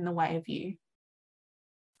going to get in the way of you.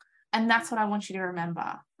 And that's what I want you to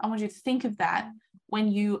remember. I want you to think of that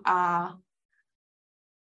when you are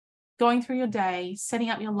going through your day, setting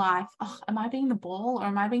up your life. Oh, am I being the ball or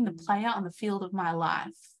am I being the player on the field of my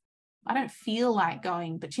life? I don't feel like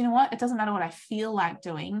going, but you know what? It doesn't matter what I feel like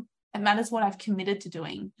doing. It matters what I've committed to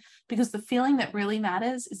doing, because the feeling that really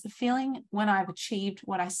matters is the feeling when I've achieved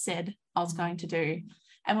what I said I was going to do.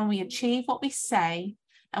 And when we achieve what we say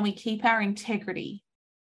and we keep our integrity,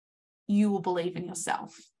 you will believe in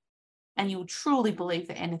yourself and you will truly believe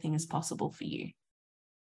that anything is possible for you.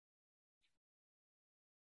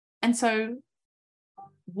 And so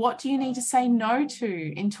what do you need to say no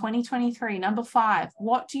to in 2023? Number 5,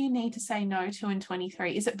 what do you need to say no to in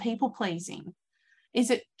 2023? Is it people pleasing? Is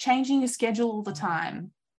it changing your schedule all the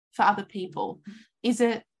time for other people? Is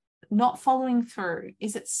it not following through?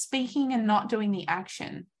 Is it speaking and not doing the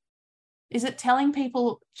action? Is it telling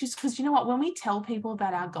people, just because you know what, when we tell people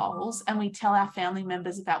about our goals and we tell our family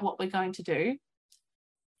members about what we're going to do,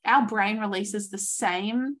 our brain releases the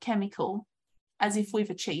same chemical as if we've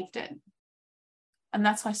achieved it. And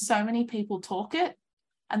that's why so many people talk it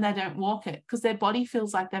and they don't walk it, because their body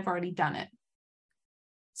feels like they've already done it.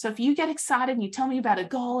 So if you get excited and you tell me about a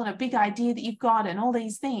goal and a big idea that you've got and all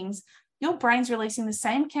these things, your brain's releasing the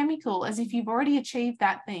same chemical as if you've already achieved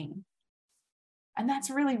that thing. And that's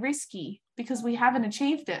really risky because we haven't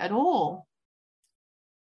achieved it at all.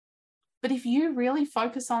 But if you really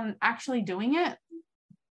focus on actually doing it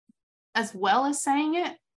as well as saying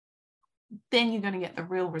it, then you're going to get the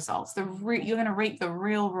real results. You're going to reap the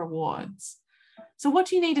real rewards. So what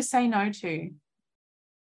do you need to say no to?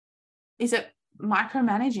 Is it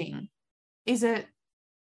micromanaging? Is it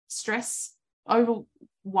stress over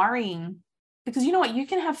worrying? Because you know what, you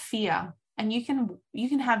can have fear and you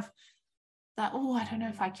can have that, oh, I don't know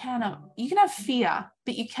if I can. You can have fear,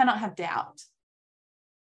 but you cannot have doubt.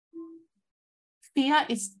 Fear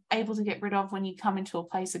is able to get rid of when you come into a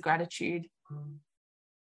place of gratitude.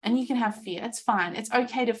 And you can have fear. It's fine. It's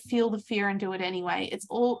okay to feel the fear and do it anyway. It's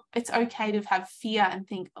okay to have fear and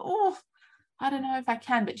think, oh, I don't know if I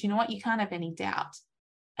can. But you know what? You can't have any doubt.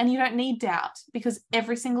 And you don't need doubt, because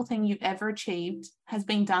every single thing you've ever achieved has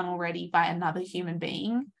been done already by another human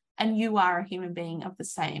being. And you are a human being of the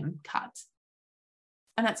same cut.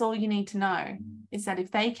 And that's all you need to know, is that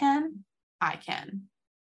if they can, I can.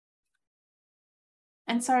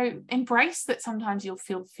 And so embrace that sometimes you'll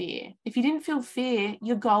feel fear. If you didn't feel fear,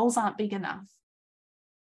 your goals aren't big enough.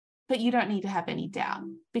 But you don't need to have any doubt,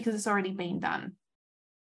 because it's already been done.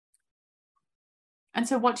 And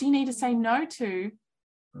so what do you need to say no to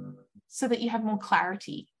so that you have more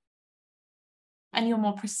clarity and you're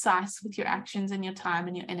more precise with your actions and your time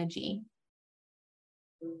and your energy?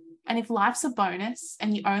 And if life's a bonus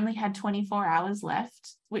and you only had 24 hours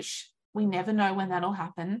left, which we never know when that'll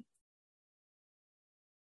happen,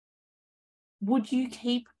 would you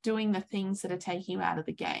keep doing the things that are taking you out of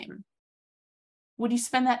the game? Would you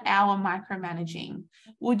spend that hour micromanaging?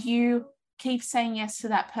 Would you keep saying yes to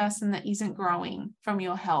that person that isn't growing from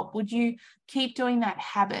your help? Would you keep doing that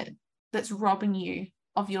habit that's robbing you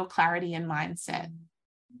of your clarity and mindset?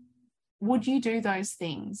 Would you do those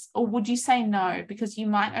things? Or would you say no, because you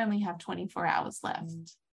might only have 24 hours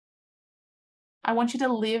left? I want you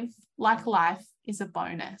to live like life is a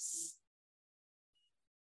bonus.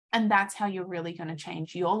 And that's how you're really going to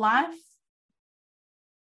change your life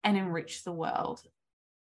and enrich the world.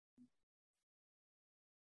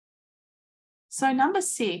 So number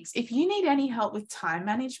 6, if you need any help with time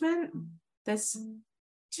management, there's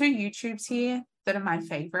 2 YouTubes here that are my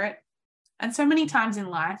favorite. And so many times in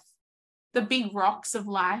life, the big rocks of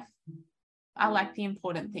life are like the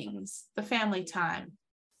important things: the family time,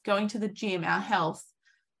 going to the gym, our health,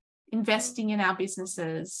 investing in our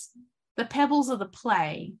businesses. The pebbles are the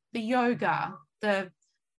play, the yoga, the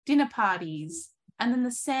dinner parties, and then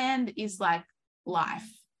the sand is like life.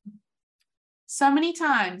 So many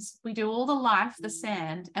times we do all the life, the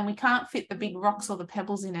sand, and we can't fit the big rocks or the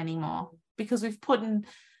pebbles in anymore, because we've put in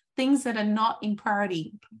things that are not in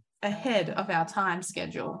priority ahead of our time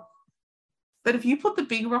schedule. But if you put the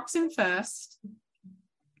big rocks in first,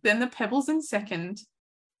 then the pebbles in second,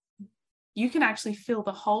 you can actually fill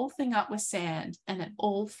the whole thing up with sand and it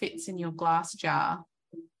all fits in your glass jar.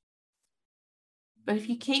 But if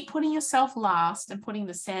you keep putting yourself last and putting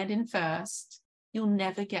the sand in first, you'll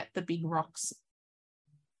never get the big rocks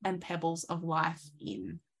and pebbles of life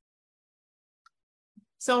in.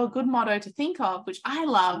 So a good motto to think of, which I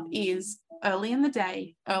love, is early in the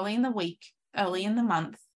day, early in the week, early in the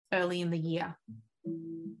month, early in the year.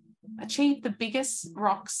 Achieve the biggest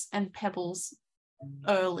rocks and pebbles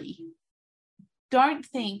early. Don't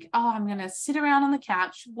think, oh, I'm going to sit around on the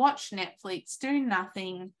couch, watch Netflix, do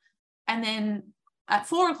nothing, and then at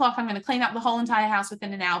 4 o'clock, I'm going to clean up the whole entire house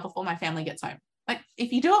within an hour before my family gets home. Like,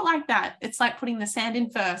 if you do it like that, it's like putting the sand in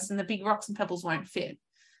first and the big rocks and pebbles won't fit.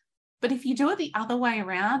 But if you do it the other way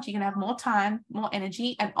around, you're going to have more time, more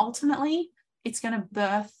energy, and ultimately it's going to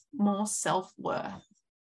birth more self-worth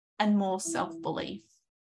and more self-belief.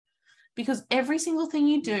 Because every single thing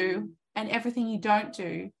you do and everything you don't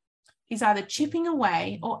do is either chipping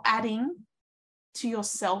away or adding to your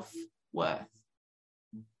self-worth.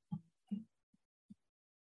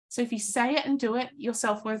 So if you say it and do it, your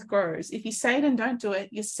self-worth grows. If you say it and don't do it,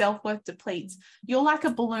 your self-worth depletes. You're like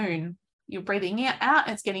a balloon. You're breathing out,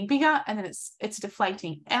 it's getting bigger, and then it's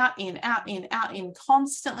deflating out, in,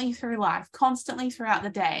 constantly through life, constantly throughout the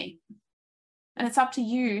day. And it's up to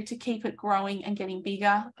you to keep it growing and getting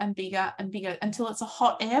bigger and bigger and bigger until it's a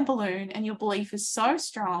hot air balloon and your belief is so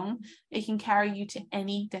strong it can carry you to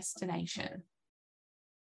any destination.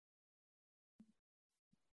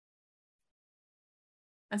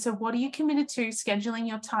 And so what are you committed to scheduling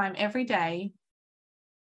your time every day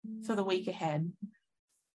for the week ahead,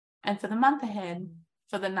 and for the month ahead,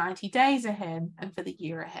 for the 90 days ahead, and for the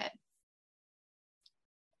year ahead?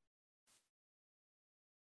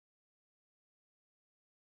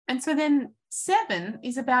 And so then 7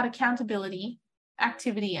 is about accountability,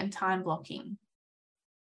 activity, and time blocking.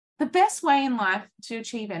 The best way in life to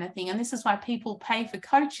achieve anything, and this is why people pay for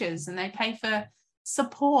coaches and they pay for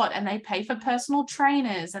support and they pay for personal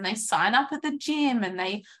trainers and they sign up at the gym and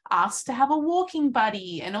they ask to have a walking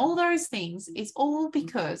buddy and all those things, is all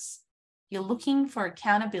because you're looking for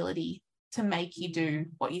accountability to make you do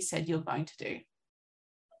what you said you're going to do.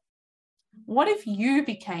 What if you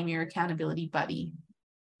became your accountability buddy?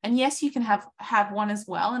 And yes, you can have one as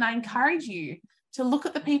well. And I encourage you to look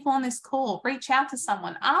at the people on this call, reach out to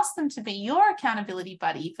someone, ask them to be your accountability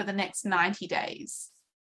buddy for the next 90 days.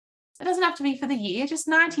 It doesn't have to be for the year, just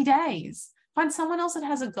 90 days. Find someone else that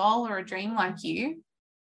has a goal or a dream like you,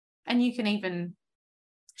 and you can even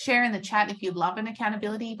share in the chat if you'd love an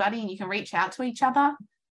accountability buddy, and you can reach out to each other.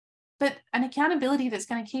 But an accountability that's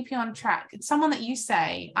going to keep you on track. It's someone that you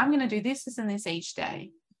say, I'm going to do this, this, and this each day.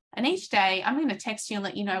 And each day I'm going to text you and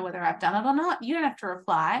let you know whether I've done it or not. You don't have to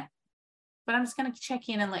reply, but I'm just going to check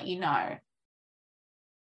in and let you know.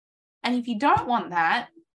 And if you don't want that,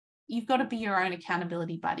 you've got to be your own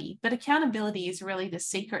accountability buddy. But accountability is really the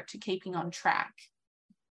secret to keeping on track.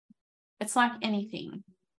 It's like anything.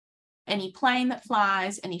 Any plane that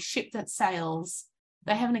flies, any ship that sails,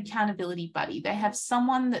 they have an accountability buddy. They have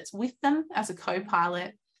someone that's with them as a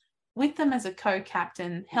co-pilot, with them as a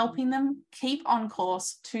co-captain, helping them keep on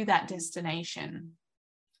course to that destination.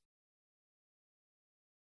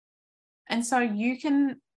 And so you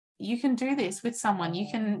can do this with someone. You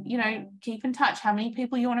can, keep in touch how many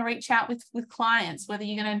people you want to reach out with clients, whether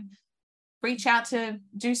you're going to reach out to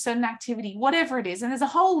do certain activity, whatever it is. And there's a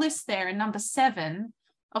whole list there in number 7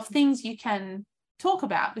 of things you can talk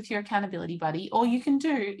about with your accountability buddy, or you can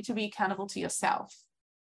do to be accountable to yourself.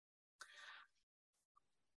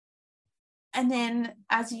 And then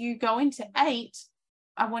as you go into 8,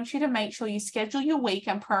 I want you to make sure you schedule your week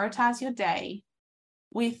and prioritize your day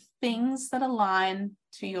with things that align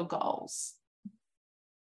to your goals.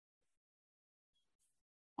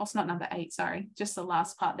 Oh, it's not number 8, sorry, just the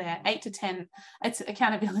last part there. 8 to 10, it's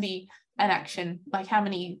accountability and action, like how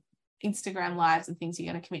many Instagram lives and things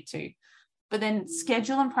you're going to commit to. But then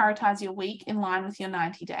schedule and prioritize your week in line with your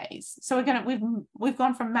 90 days. So we've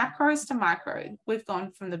gone from macros to micro. We've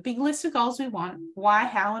gone from the big list of goals we want, why,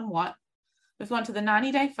 how, and what. We've gone to the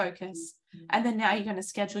 90-day focus. And then now you're going to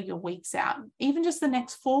schedule your weeks out, even just the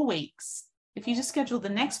next 4 weeks. If you just schedule the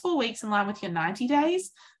next 4 weeks in line with your 90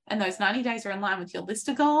 days, and those 90 days are in line with your list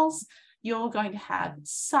of goals, you're going to have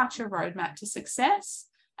such a roadmap to success.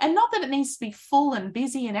 And not that it needs to be full and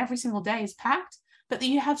busy and every single day is packed, but that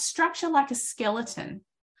you have structure like a skeleton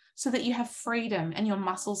so that you have freedom and your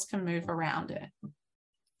muscles can move around it.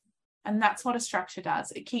 And that's what a structure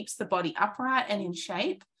does. It keeps the body upright and in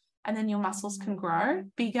shape, and then your muscles can grow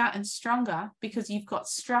bigger and stronger because you've got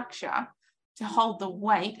structure to hold the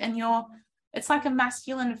weight. And it's like a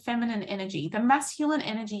masculine and feminine energy. The masculine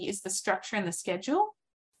energy is the structure and the schedule,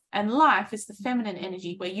 and life is the feminine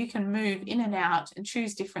energy where you can move in and out and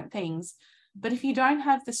choose different things. But if you don't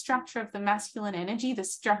have the structure of the masculine energy, the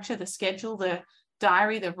structure, the schedule, the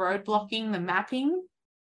diary, the road blocking, the mapping,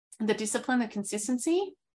 the discipline, the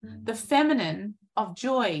consistency, the feminine of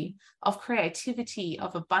joy, of creativity,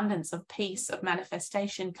 of abundance, of peace, of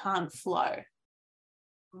manifestation can't flow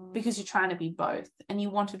because you're trying to be both and you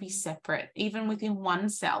want to be separate, even within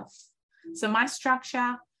oneself. So my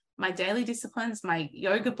structure, my daily disciplines, my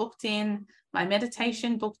yoga booked in, my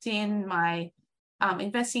meditation booked in, my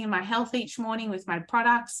investing in my health each morning with my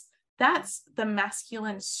products, that's the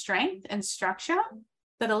masculine strength and structure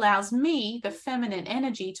that allows me, the feminine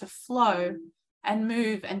energy, to flow and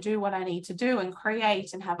move and do what I need to do and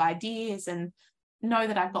create and have ideas and know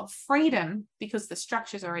that I've got freedom because the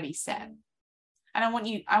structure's already set. And I want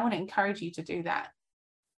to encourage you to do that.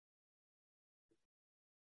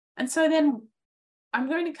 And so then I'm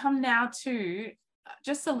going to come now to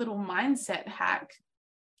just a little mindset hack,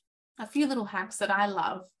 a few little hacks that I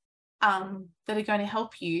love that are going to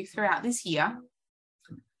help you throughout this year.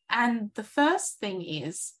 And the first thing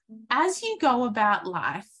is, as you go about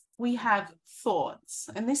life, we have thoughts.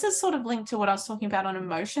 And this is sort of linked to what I was talking about on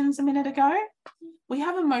emotions a minute ago. We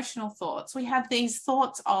have emotional thoughts. We have these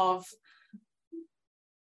thoughts of,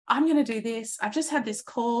 I'm going to do this. I've just had this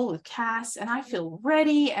call with Cass and I feel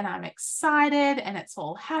ready and I'm excited and it's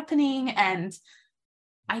all happening and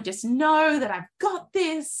I just know that I've got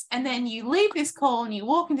this. And then you leave this call and you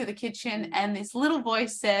walk into the kitchen and this little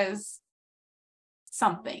voice says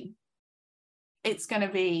something. It's going to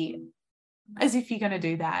be as if you're going to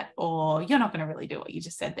do that, or you're not going to really do what you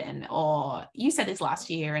just said then, or you said this last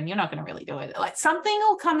year and you're not going to really do it. Like something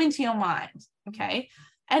will come into your mind. Okay.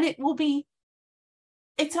 And it will be,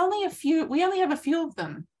 it's only a few, we only have a few of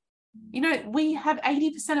them. You know, we have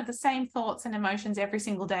 80% of the same thoughts and emotions every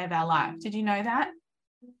single day of our life. Did you know that?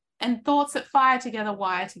 And thoughts that fire together,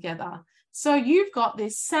 wire together. So you've got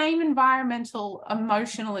this same environmental,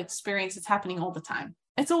 emotional experience that's happening all the time.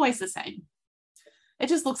 It's always the same. It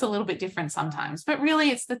just looks a little bit different sometimes, but really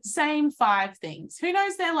it's the same 5 things. Who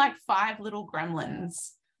knows, they're like 5 little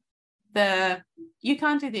gremlins you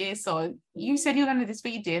can't do this, or you said you're going to do this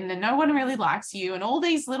but you didn't, and no one really likes you, and all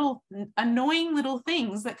these little annoying little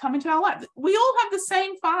things that come into our life. We all have the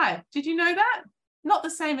same 5. Did you know that? Not the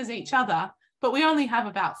same as each other, but we only have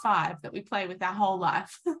about 5 that we play with our whole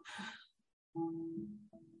life.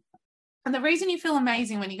 And the reason you feel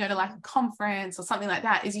amazing when you go to like a conference or something like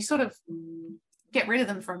that is you sort of get rid of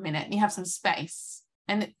them for a minute and you have some space,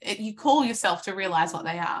 and you call yourself to realize what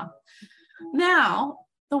they are. Now,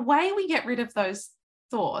 the way we get rid of those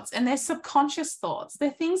thoughts, and they're subconscious thoughts,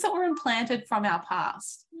 they're things that were implanted from our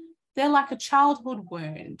past. They're like a childhood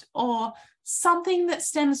wound or something that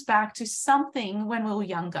stems back to something when we were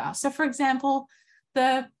younger. So for example,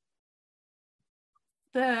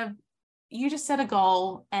 you just set a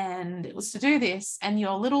goal and it was to do this, and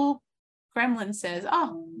your little gremlin says,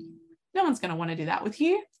 oh, no one's going to want to do that with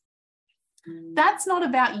you. That's not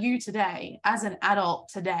about you today as an adult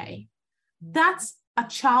today. That's a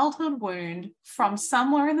childhood wound from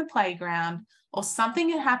somewhere in the playground, or something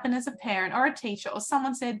that happened as a parent or a teacher, or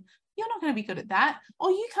someone said, you're not going to be good at that, or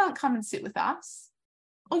you can't come and sit with us,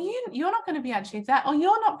 or you're not going to be able to achieve that, or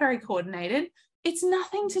you're not very coordinated. It's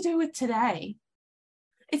nothing to do with today.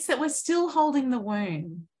 It's that we're still holding the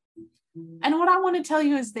wound. And what I want to tell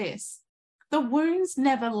you is this: the wounds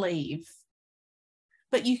never leave,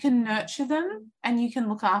 but you can nurture them and you can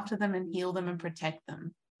look after them and heal them and protect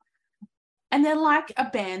them. And they're like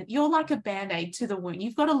you're like a band-aid to the wound.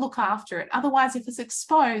 You've got to look after it. Otherwise, if it's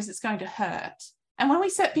exposed, it's going to hurt. And when we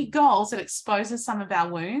set big goals, it exposes some of our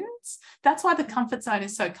wounds. That's why the comfort zone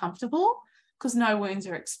is so comfortable, because no wounds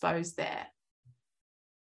are exposed there.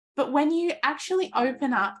 But when you actually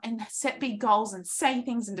open up and set big goals and say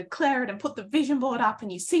things and declare it and put the vision board up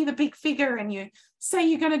and you see the big figure and you say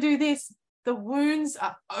you're going to do this, the wounds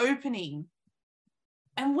are opening.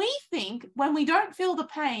 And we think when we don't feel the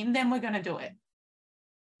pain, then we're going to do it.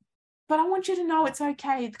 But I want you to know it's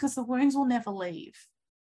okay, because the wounds will never leave.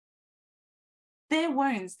 They're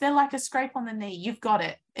wounds. They're like a scrape on the knee. You've got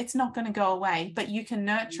it. It's not going to go away, but you can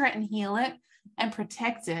nurture it and heal it and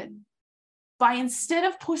protect it by, instead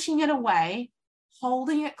of pushing it away,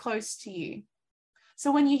 holding it close to you.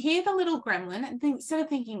 So when you hear the little gremlin, and instead of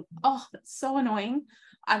thinking, oh, that's so annoying,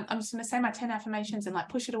 I'm just going to say my 10 affirmations and like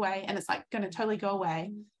push it away and it's like going to totally go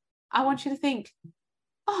away. I want you to think,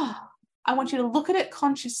 oh, I want you to look at it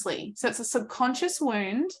consciously. So it's a subconscious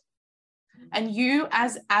wound, and you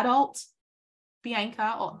as adult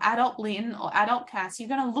Bianca or adult Lynn or adult Cass, you're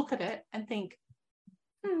going to look at it and think,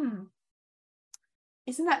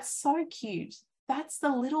 isn't that so cute? That's the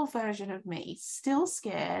little version of me, still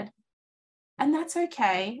scared. And that's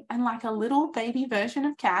okay. And like a little baby version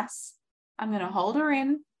of Cass, I'm going to hold her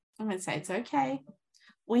in. I'm going to say, it's okay.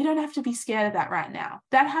 We don't have to be scared of that right now.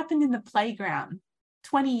 That happened in the playground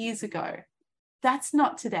 20 years ago. That's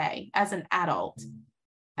not today as an adult.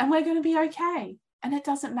 And we're going to be okay. And it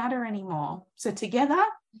doesn't matter anymore. So together,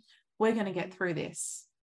 we're going to get through this.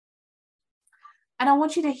 And I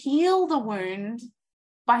want you to heal the wound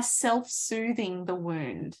by self-soothing the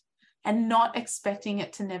wound and not expecting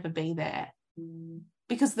it to never be there.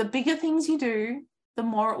 Because the bigger things you do, the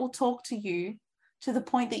more it will talk to you, to the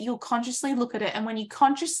point that you'll consciously look at it. And when you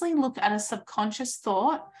consciously look at a subconscious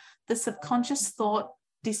thought, the subconscious thought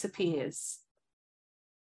disappears.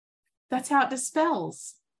 That's how it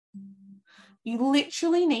dispels. You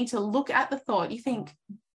literally need to look at the thought. You think,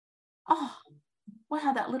 oh,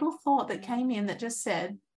 wow, that little thought that came in that just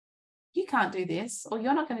said, you can't do this, or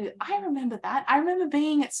you're not going to do it. I remember that. I remember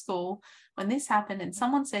being at school when this happened and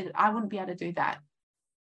someone said I wouldn't be able to do that.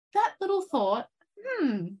 That little thought,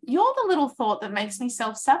 you're the little thought that makes me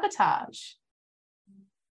self-sabotage.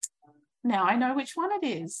 Now I know which one it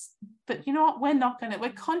is, but you know what?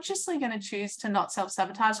 We're consciously going to choose to not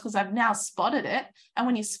self-sabotage, because I've now spotted it. And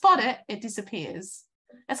when you spot it, it disappears.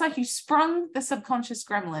 It's like you sprung the subconscious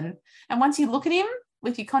gremlin. And once you look at him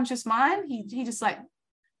with your conscious mind, he just like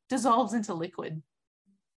dissolves into liquid.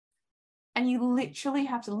 And you literally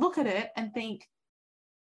have to look at it and think,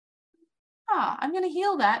 I'm going to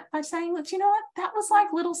heal that by saying, look, you know what? That was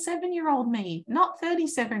like little 7-year-old me, not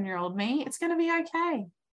 37-year-old me. It's going to be okay.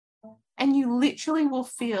 And you literally will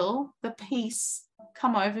feel the peace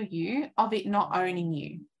come over you of it not owning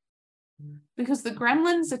you. Because the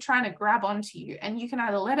gremlins are trying to grab onto you, and you can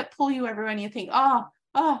either let it pull you everywhere and you think,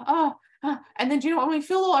 and then do you know, when we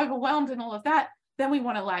feel all overwhelmed and all of that, then we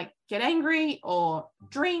want to like get angry or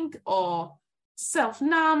drink or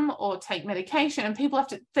self-numb or take medication, and people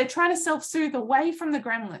they're trying to self-soothe away from the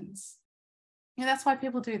gremlins. That's why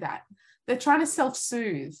people do that. They're trying to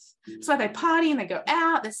self-soothe. That's why they party and they go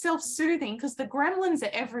out. They're self-soothing because the gremlins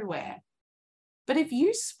are everywhere. But if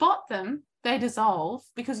you spot them they dissolve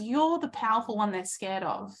because you're the powerful one they're scared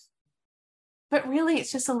of. But really,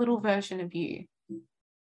 it's just a little version of you.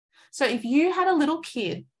 So if you had a little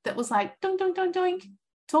kid that was like, doink, doink, doink, doink,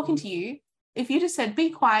 talking to you, if you just said, be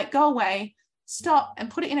quiet, go away, stop, and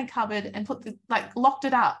put it in a cupboard and locked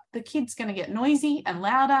it up, the kid's going to get noisy and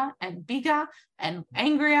louder and bigger and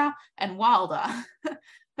angrier and wilder.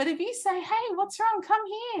 But if you say, hey, what's wrong? Come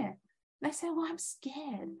here. They say, well, I'm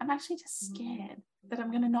scared. I'm actually just scared that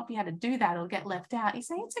I'm going to not be able to do that or get left out. You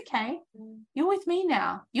say, it's okay. You're with me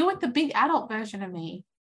now. You're with the big adult version of me.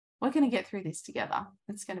 We're going to get through this together.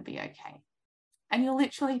 It's going to be okay. And you'll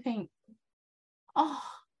literally think, oh,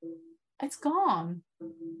 it's gone.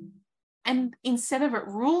 And instead of it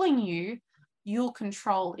ruling you, you'll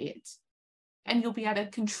control it. And you'll be able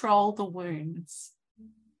to control the wounds.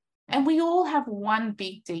 And we all have one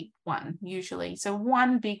big, deep one, usually. So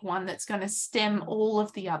one big one that's going to stem all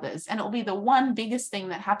of the others. And it'll be the one biggest thing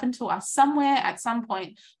that happened to us somewhere at some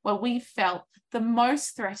point where we felt the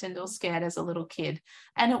most threatened or scared as a little kid.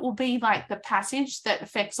 And it will be like the passage that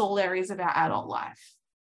affects all areas of our adult life.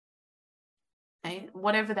 Okay?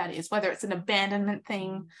 Whatever that is, whether it's an abandonment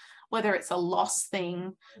thing, whether it's a loss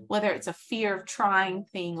thing, whether it's a fear of trying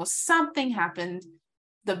thing, or something happened,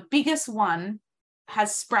 the biggest one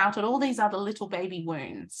has sprouted all these other little baby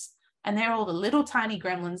wounds. And they're all the little tiny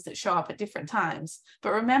gremlins that show up at different times.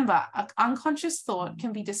 But remember, an unconscious thought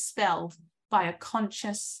can be dispelled by a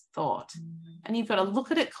conscious thought. And you've got to look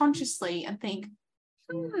at it consciously and think,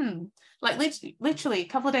 like literally a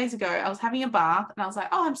couple of days ago, I was having a bath and I was like,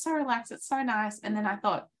 oh, I'm so relaxed. It's so nice. And then I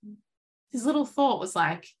thought, this little thought was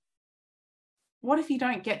like, what if you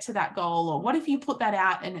don't get to that goal? Or what if you put that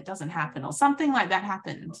out and it doesn't happen? Or something like that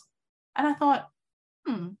happened. And I thought,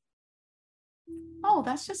 oh,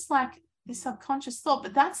 that's just like this subconscious thought,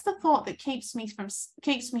 but that's the thought that keeps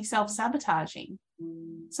me self-sabotaging.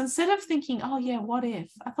 So instead of thinking, oh yeah, what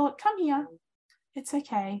if? I thought, come here. It's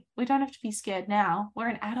okay. We don't have to be scared now. We're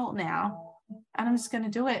an adult now. And I'm just going to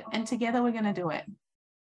do it. And together we're going to do it.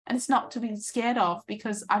 And it's not to be scared of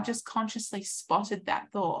because I've just consciously spotted that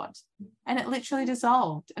thought. And it literally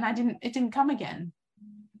dissolved. And it didn't come again.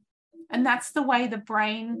 And that's the way the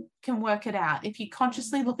brain can work it out. If you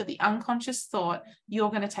consciously look at the unconscious thought, you're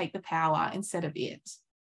going to take the power instead of it.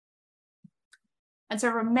 And so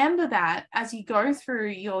remember that as you go through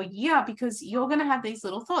your year, because you're going to have these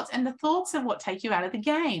little thoughts, and the thoughts are what take you out of the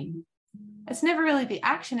game. It's never really the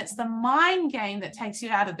action. It's the mind game that takes you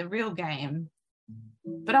out of the real game.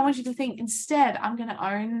 But I want you to think, instead, I'm going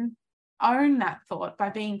to own that thought by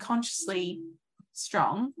being consciously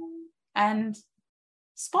strong and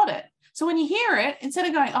spot it. So when you hear it, instead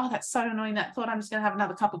of going, oh, that's so annoying, that thought, I'm just going to have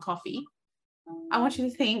another cup of coffee, I want you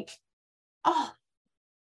to think, oh,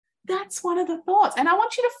 that's one of the thoughts. And I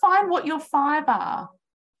want you to find what your 5 are.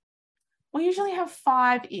 We usually have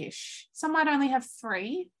 5-ish. Some might only have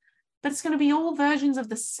 3, but it's going to be all versions of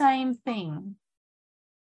the same thing.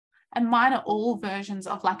 And mine are all versions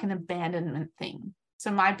of like an abandonment thing.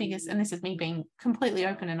 So my biggest, and this is me being completely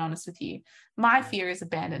open and honest with you, my fear is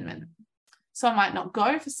abandonment. So I might not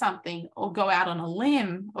go for something or go out on a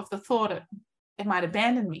limb of the thought it might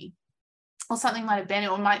abandon me, or something might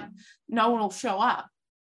abandon, or no one will show up.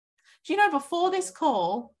 Do you know, before this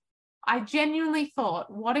call, I genuinely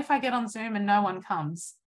thought, what if I get on Zoom and no one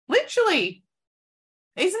comes? Literally.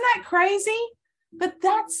 Isn't that crazy? But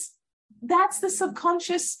that's the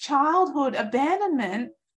subconscious childhood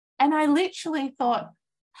abandonment. And I literally thought,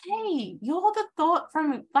 hey, you're the thought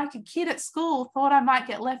from like a kid at school thought I might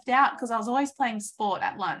get left out because I was always playing sport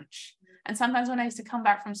at lunch. And sometimes when I used to come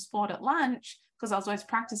back from sport at lunch, because I was always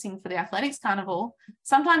practicing for the athletics carnival,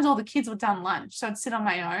 sometimes all the kids were done lunch. So I'd sit on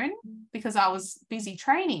my own because I was busy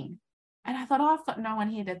training. And I thought, oh, I've got no one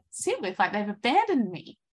here to sit with, like they've abandoned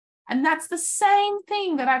me. And that's the same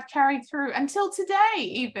thing that I've carried through until today,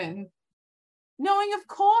 even. Knowing, of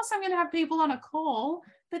course, I'm going to have people on a call,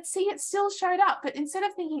 but see, it still showed up. But instead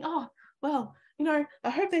of thinking, oh, well, I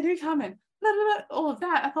hope they do come and blah, blah, blah, all of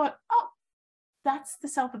that, I thought, oh, that's the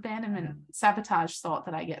self-abandonment sabotage thought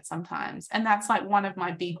that I get sometimes. And that's like one of my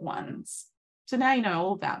big ones. So now you know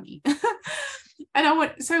all about me.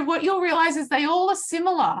 So what you'll realize is they all are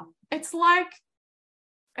similar. It's like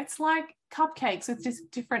cupcakes with just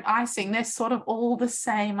different icing. They're sort of all the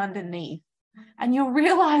same underneath. And you'll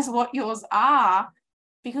realize what yours are,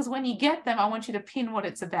 because when you get them, I want you to pin what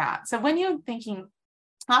it's about. So when you're thinking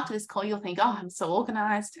after this call, you'll think, oh, I'm so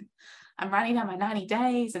organized. I'm writing down my 90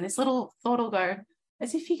 days. And this little thought will go,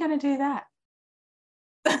 as if you're going to do that.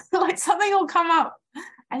 Like something will come up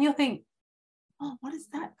and you'll think, oh, what is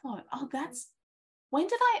that thought? Oh, when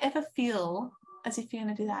did I ever feel as if you're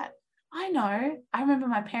going to do that? I know. I remember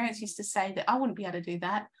my parents used to say that I wouldn't be able to do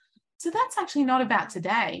that. So that's actually not about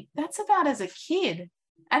today. That's about as a kid.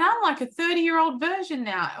 And I'm like a 30-year-old version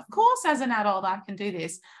now. Of course, as an adult, I can do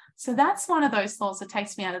this. So that's one of those thoughts that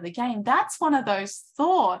takes me out of the game. That's one of those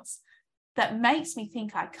thoughts that makes me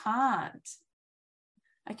think I can't.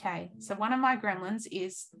 Okay, so one of my gremlins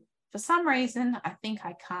is, for some reason, I think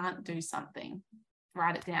I can't do something.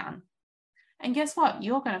 Write it down. And guess what?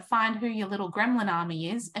 You're going to find who your little gremlin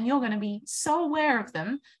army is, and you're going to be so aware of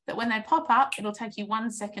them that when they pop up, it'll take you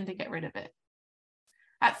 1 second to get rid of it.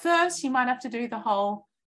 At first, you might have to do the whole,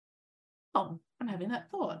 oh, I'm having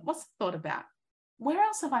that thought. What's the thought about? Where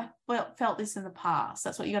else have I felt this in the past?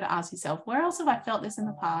 That's what you got to ask yourself. Where else have I felt this in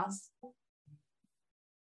the past?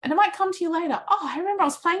 And it might come to you later. Oh, I remember I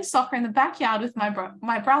was playing soccer in the backyard with my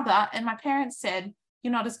brother, and my parents said,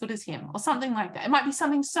 you're not as good as him, or something like that. It might be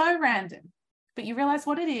something so random, but you realize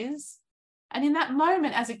what it is. And in that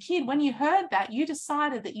moment, as a kid, when you heard that, you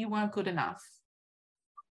decided that you weren't good enough.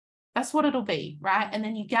 That's what it'll be, right? And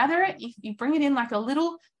then you gather it, you bring it in like a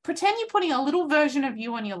little, pretend you're putting a little version of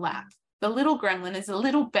you on your lap. The little gremlin is a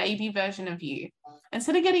little baby version of you.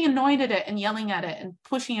 Instead of getting annoyed at it and yelling at it and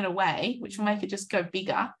pushing it away, which will make it just go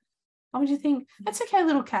bigger, why would you think, that's okay,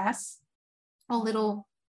 little Cass, or little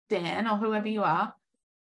Dan, or whoever you are.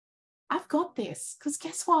 I've got this, because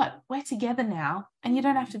guess what? We're together now, and you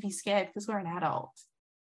don't have to be scared because we're an adult.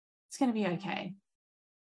 It's going to be okay.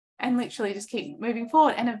 And literally just keep moving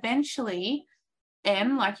forward. And eventually,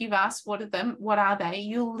 like you've asked, what are they?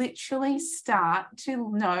 You'll literally start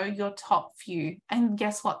to know your top few. And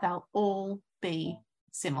guess what? They'll all be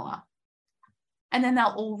similar. And then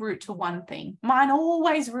they'll all root to one thing. Mine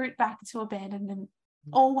always root back to abandonment.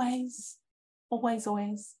 Always, always,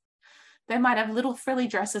 always. They might have little frilly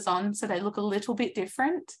dresses on, so they look a little bit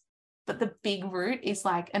different. But the big root is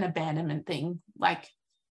like an abandonment thing. Like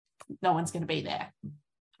no one's going to be there.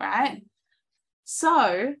 Right?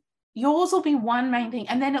 So yours will be one main thing,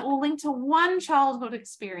 and then it will link to one childhood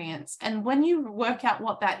experience. And when you work out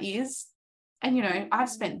what that is, and you know, I've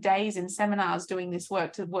spent days in seminars doing this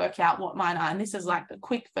work to work out what mine are, and this is like the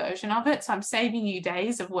quick version of it. So I'm saving you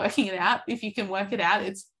days of working it out. If you can work it out,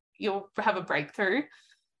 you'll have a breakthrough.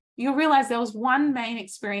 You'll realize there was one main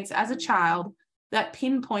experience as a child that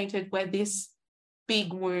pinpointed where this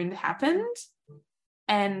big wound happened,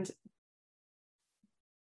 and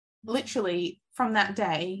literally from that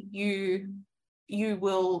day you'll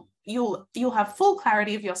have full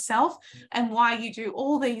clarity of yourself and why you do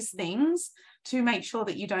all these things to make sure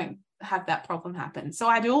that you don't have that problem happen. So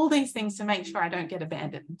I do all these things to make sure I don't get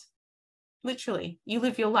abandoned. Literally, you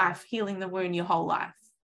live your life healing the wound your whole life.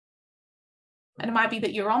 And it might be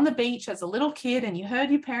that you're on the beach as a little kid and you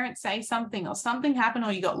heard your parents say something, or something happened,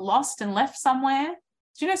 or you got lost and left somewhere.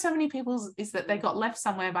 Do you know so many people is that they got left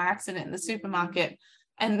somewhere by accident in the supermarket?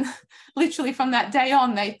 And literally from that day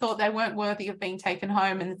on, they thought they weren't worthy of being taken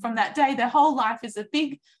home. And from that day, their whole life is a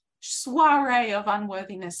big soiree of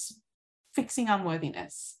unworthiness, fixing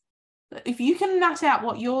unworthiness. If you can nut out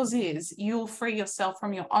what yours is, you'll free yourself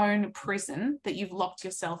from your own prison that you've locked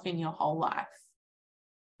yourself in your whole life.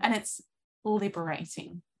 And it's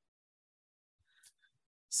liberating.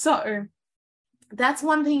 So that's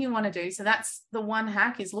one thing you want to do. So that's the one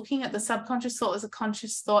hack, is looking at the subconscious thought as a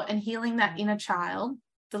conscious thought and healing that inner child,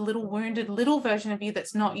 the little wounded little version of you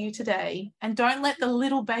that's not you today. And don't let the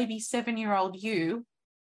little baby 7-year-old you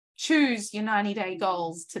choose your 90-day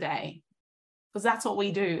goals today, because that's what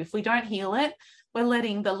we do. If we don't heal it, we're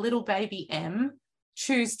letting the little baby M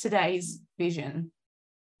choose today's vision,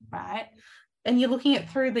 right? And you're looking at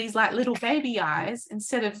through these like little baby eyes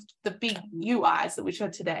instead of the big you eyes that which are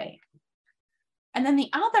today. And then the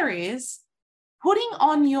other is putting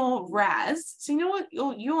on your RAS. So you know what,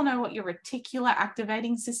 you all know what your reticular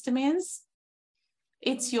activating system is.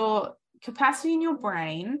 It's your capacity in your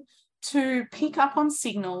brain to pick up on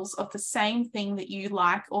signals of the same thing that you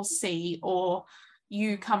like or see or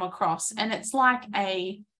you come across. And it's like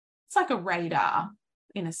a radar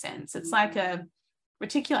in a sense. It's like a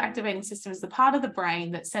reticular activating system is the part of the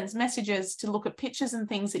brain that sends messages to look at pictures and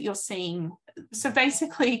things that you're seeing. So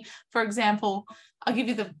basically, for example, I'll give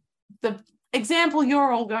you the example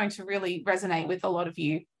you're all going to really resonate with, a lot of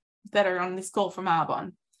you that are on this call from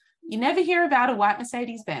Arbonne. You never hear about a white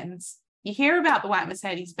Mercedes-Benz. You hear about the white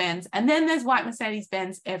Mercedes-Benz, and then there's white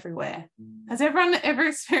Mercedes-Benz everywhere. Has everyone ever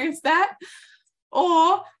experienced that?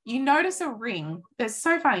 Or you notice a ring. That's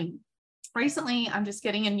so funny. Recently, I'm just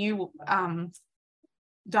getting a new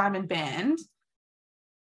diamond band,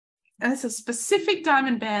 and it's a specific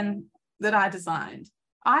diamond band that I designed.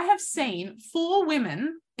 I have seen 4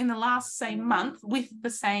 women in the last, say, month with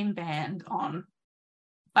the same band on.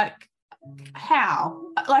 Like, how?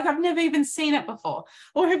 Like, I've never even seen it before.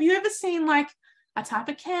 Or have you ever seen like a type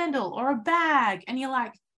of candle or a bag and you're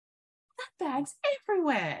like, that bag's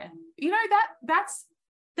everywhere? You know,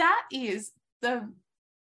 that is the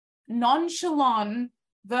nonchalant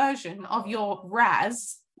version of your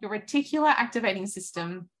RAS, your reticular activating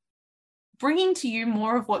system, bringing to you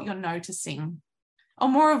more of what you're noticing or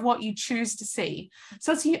more of what you choose to see.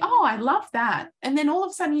 So it's you, oh, I love that. And then all of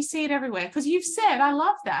a sudden you see it everywhere because you've said, I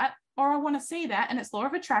love that, or I want to see that. And it's law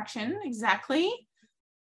of attraction. Exactly.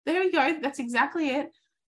 There you go. That's exactly it.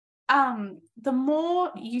 The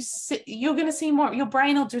more you sit, you're going to see more. Your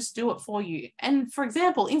brain will just do it for you. And for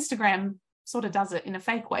example, Instagram sort of does it in a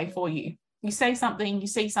fake way for you. You say something, you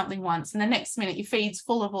see something once, and the next minute your feed's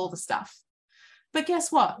full of all the stuff. But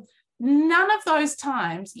guess what? None of those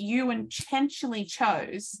times you intentionally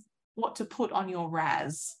chose what to put on your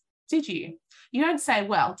RAS, did you? You don't say,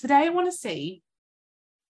 well, today I want to see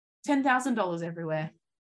 $10,000 everywhere.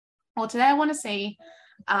 Or today I want to see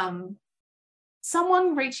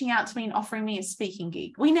someone reaching out to me and offering me a speaking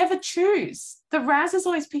gig. We never choose. The RAS is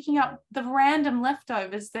always picking up the random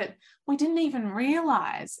leftovers that we didn't even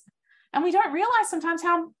realize. And we don't realize sometimes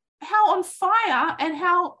how on fire and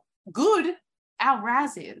how good our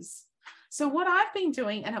RAS is. So what I've been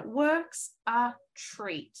doing, and it works a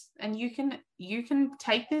treat, and you can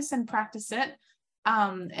take this and practice it.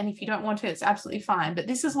 And if you don't want to, it's absolutely fine. But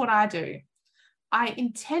this is what I do. I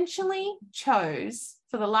intentionally chose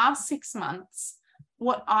for the last 6 months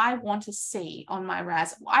what I want to see on my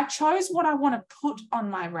RAS. I chose what I want to put on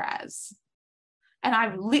my RAS. And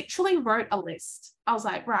I literally wrote a list. I was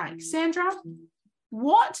like, right, Cassandra,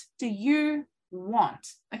 what do you want?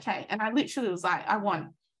 Okay. And I literally was like,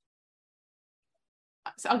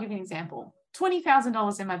 so I'll give you an example.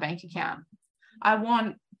 $20,000 in my bank account. I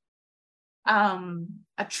want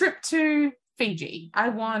a trip to Fiji. I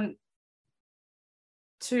want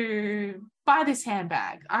to buy this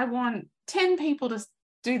handbag. I want 10 people to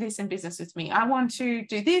do this in business with me. I want to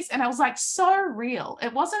do this. And I was like, so real.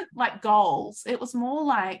 It wasn't like goals. It was more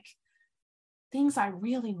like things I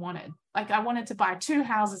really wanted. Like I wanted to buy 2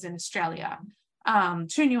 houses in Australia, 2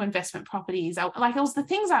 new investment properties. It was the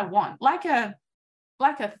things I want, like a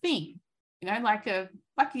thing, you know, like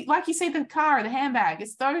you see the car or the handbag.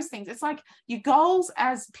 It's those things. It's like your goals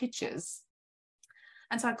as pictures.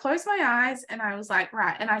 And so I closed my eyes and I was like,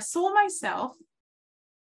 right. And I saw myself,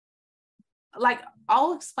 like,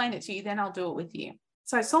 I'll explain it to you, then I'll do it with you.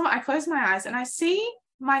 So I closed my eyes and I see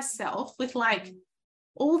myself with like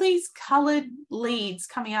all these colored leads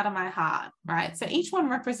coming out of my heart, right? So each one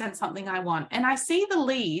represents something I want. And I see the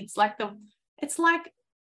leads, it's like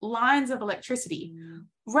lines of electricity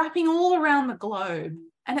wrapping all around the globe.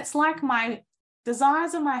 And it's like my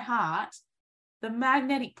desires of my heart, the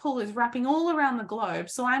magnetic pull is wrapping all around the globe.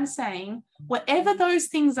 So I'm saying, whatever those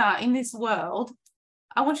things are in this world,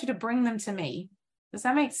 I want you to bring them to me. Does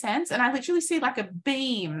that make sense? And I literally see like a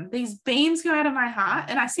beam, these beams go out of my heart.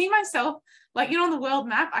 And I see myself, like, you know, on the world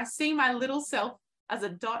map, I see my little self as a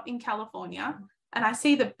dot in California. And I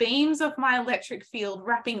see the beams of my electric field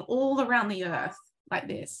wrapping all around the earth like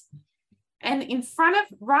this. And in front of,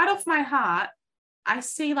 right off my heart, I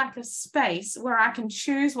see like a space where I can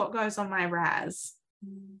choose what goes on my RAS.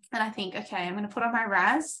 And I think, okay, I'm going to put on my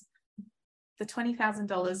RAS the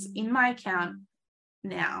 $20,000 in my account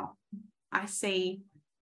now. I see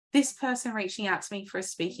this person reaching out to me for a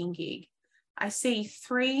speaking gig. I see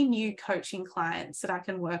 3 new coaching clients that I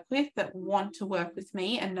can work with that want to work with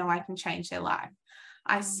me and know I can change their life.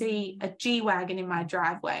 I see a G-Wagon in my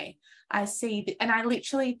driveway. And I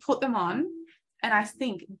literally put them on and I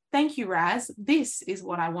think, thank you, Raz. This is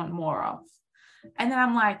what I want more of. And then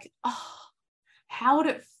I'm like, oh, how would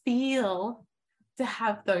it feel to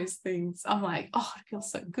have those things? I'm like, oh, it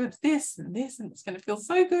feels so good. This and this, and it's going to feel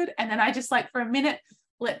so good. And then I just like for a minute,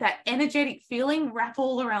 let that energetic feeling wrap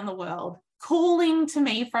all around the world, calling to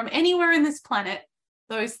me from anywhere in this planet,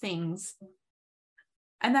 those things.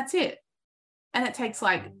 And that's it. And it takes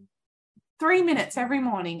like 3 minutes every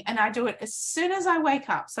morning. And I do it as soon as I wake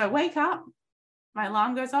up. So I wake up, my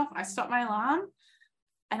alarm goes off, I stop my alarm,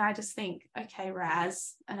 and I just think, okay,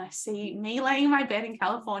 Raz, and I see me laying in my bed in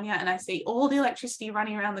California, and I see all the electricity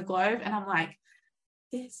running around the globe, and I'm like,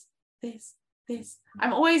 this.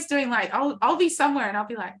 I'm always doing like, I'll be somewhere, and I'll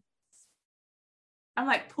be like, I'm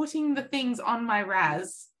like putting the things on my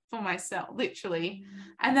Raz for myself, literally.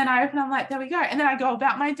 And then I open, I'm like, there we go. And then I go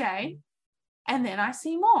about my day, and then I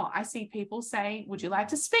see more. I see people say, would you like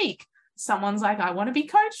to speak? Someone's like, I want to be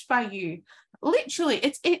coached by you. Literally,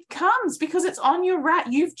 it comes because it's on your RAS.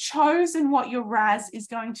 You've chosen what your RAS is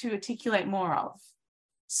going to articulate more of.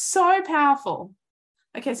 So powerful.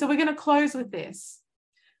 Okay, so we're going to close with this.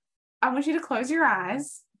 I want you to close your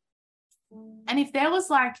eyes. And if there was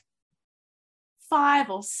like 5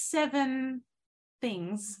 or 7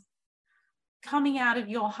 things coming out of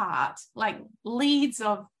your heart, like leads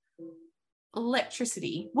of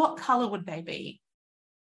electricity, what color would they be?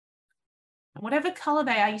 Whatever color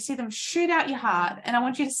they are, you see them shoot out your heart. And I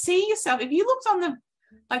want you to see yourself. If you looked on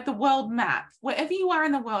the world map, wherever you are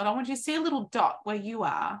in the world, I want you to see a little dot where you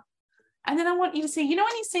are. And then I want you to see, you know,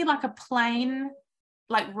 when you see like a plane,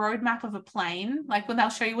 like road map of a plane, like when they'll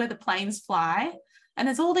show you where the planes fly, and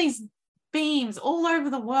there's all these beams all over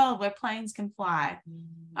the world where planes can fly.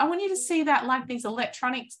 I want you to see that like these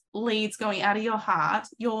electronic leads going out of your heart,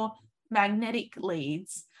 your magnetic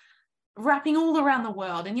leads, wrapping all around the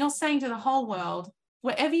world. And you're saying to the whole world,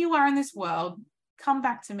 wherever you are in this world, come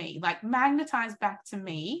back to me, like magnetize back to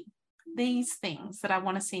me these things that I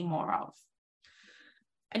want to see more of.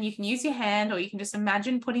 And you can use your hand, or you can just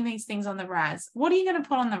imagine putting these things on the Raz. What are you going to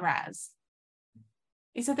put on the Raz?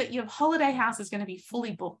 Is it that your holiday house is going to be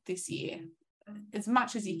fully booked this year, as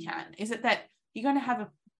much as you can? Is it that you're going to have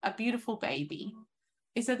a beautiful baby?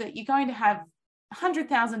 Is it that you're going to have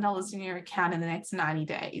 $100,000 in your account in the next 90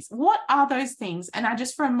 days? What are those things? And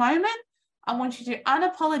for a moment, I want you to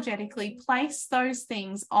unapologetically place those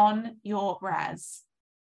things on your Raz.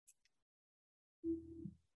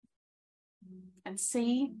 And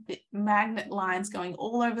see the magnet lines going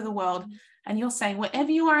all over the world. And you're saying, wherever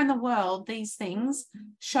you are in the world, these things,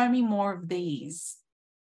 show me more of these.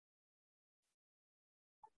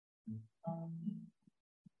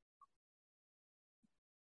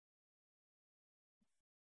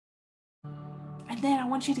 And then I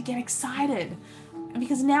want you to get excited.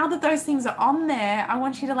 Because now that those things are on there, I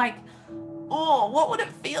want you to like, oh, what would it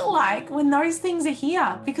feel like when those things are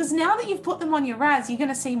here? Because now that you've put them on your Raz, you're going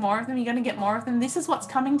to see more of them. You're going to get more of them. This is what's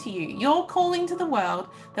coming to you. You're calling to the world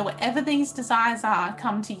that wherever these desires are,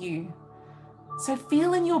 come to you. So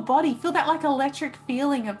feel in your body, feel that like electric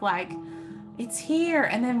feeling of like, it's here.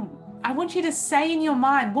 And then I want you to say in your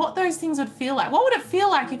mind what those things would feel like. What would it feel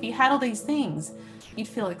like if you had all these things? You'd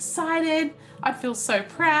feel excited. I'd feel so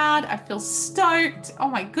proud. I'd feel stoked. Oh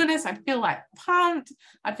my goodness. I'd feel like pumped.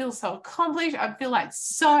 I'd feel so accomplished. I'd feel like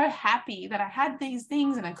so happy that I had these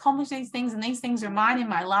things and accomplished these things, and these things are mine in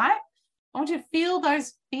my life. I want you to feel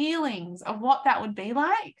those feelings of what that would be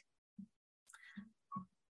like.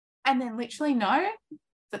 And then literally know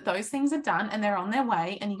that those things are done and they're on their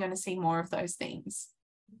way, and you're going to see more of those things.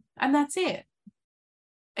 And that's it.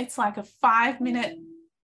 It's like a 5-minute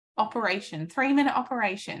operation, 3-minute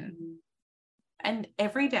operation. And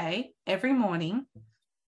every day, every morning,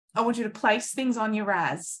 I want you to place things on your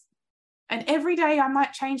Raz. And every day I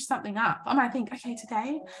might change something up. I might think, okay,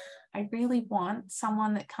 today I really want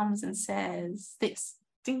someone that comes and says this,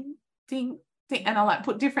 ding, ding, ding. And I'll like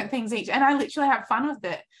put different things each. And I literally have fun with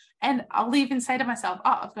it. And I'll even say to myself,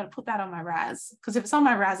 oh, I've got to put that on my Raz. Because if it's on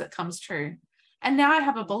my Raz, it comes true. And now I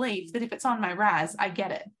have a belief that if it's on my Raz, I get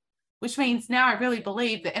it. Which means now I really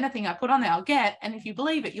believe that anything I put on there, I'll get. And if you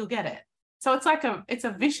believe it, you'll get it. So it's like it's a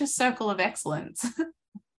vicious circle of excellence,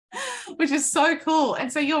 which is so cool.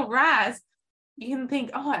 And so your Raz, you can think,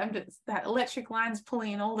 oh, that electric line's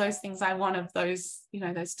pulling in all those things I want of those, you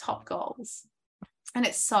know, those top goals. And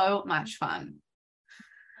it's so much fun.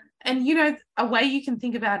 And, you know, a way you can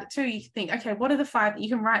think about it too, you can think, okay, what are the 5, you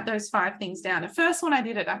can write those 5 things down. At first, when I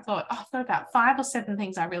did it, I thought, oh, I've got about 5 or 7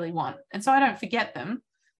 things I really want. And so I don't forget them.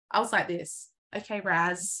 I was like this, okay,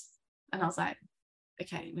 Raz. And I was like,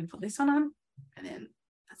 okay, I'm going to put this one on, and then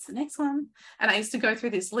that's the next one. And I used to go through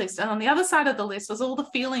this list. And on the other side of the list was all the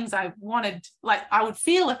feelings I wanted, like I would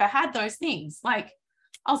feel if I had those things. Like,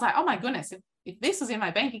 I was like, oh my goodness, if this was in my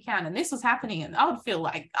bank account and this was happening, and I would feel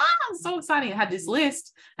like, I'm so excited. I had this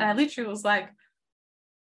list, and I literally was like,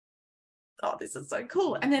 oh, this is so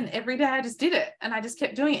cool. And then every day I just did it, and I just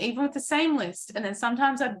kept doing it, even with the same list. And then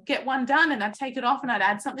sometimes I'd get one done and I'd take it off and I'd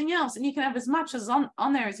add something else. And you can have as much as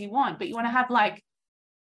on there as you want, but you want to have like,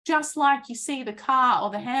 just like you see the car or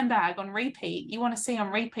the handbag on repeat, you want to see on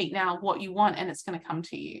repeat now what you want, and it's going to come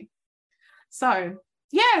to you. So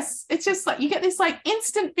yes, it's just like you get this like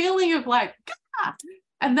instant feeling of like, ah!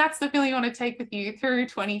 And that's the feeling you want to take with you through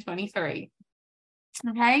 2023.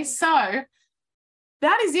 Okay, so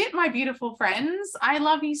that is it, my beautiful friends. I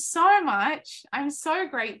love you so much. I'm so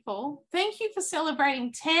grateful. Thank you for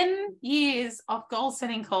celebrating 10 years of goal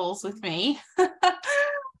setting calls with me.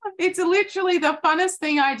 It's literally the funnest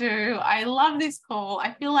thing I do. I love this call.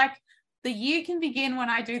 I feel like the year can begin when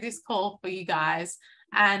I do this call for you guys,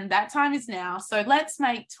 and that time is now. So let's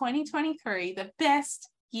make 2023 the best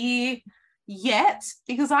year yet,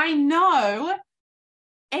 because I know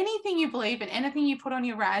anything you believe in, anything you put on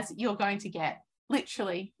your raz, you're going to get.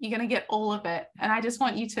 Literally, you're going to get all of it. And I just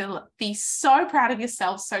want you to be so proud of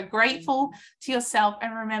yourself, so grateful to yourself,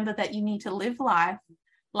 and remember that you need to live life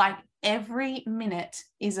like every minute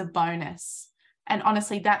is a bonus. And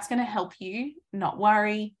honestly, that's going to help you not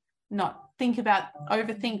worry, not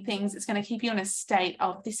overthink things. It's going to keep you in a state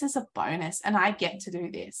of, this is a bonus and I get to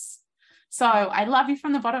do this. So I love you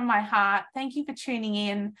from the bottom of my heart. Thank you for tuning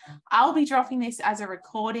in. I'll be dropping this as a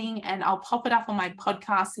recording and I'll pop it up on my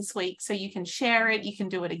podcast this week so you can share it. You can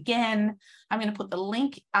do it again. I'm going to put the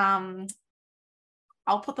link. I'll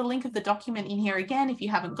put the link of the document in here again if you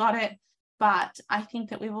haven't got it. But I think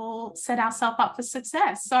that we've all set ourselves up for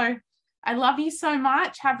success. So I love you so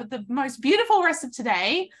much. Have the most beautiful rest of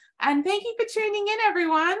today. And thank you for tuning in,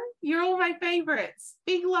 everyone. You're all my favorites.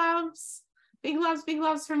 Big loves. Big loves, big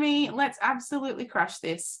loves for me. Let's absolutely crush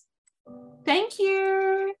this. Thank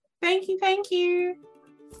you. Thank you. Thank you.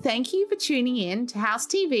 Thank you for tuning in to House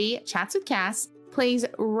TV Chats with Cass. Please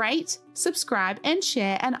rate, subscribe, and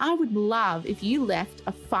share. And I would love if you left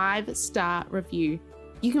a 5-star review.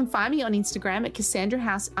 You can find me on Instagram at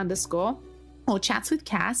CassandraHouse_ or Chats with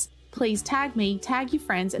Cass. Please tag me, tag your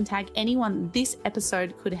friends, and tag anyone this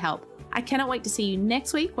episode could help. I cannot wait to see you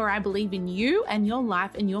next week, where I believe in you and your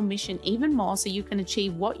life and your mission even more so you can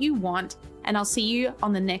achieve what you want. And I'll see you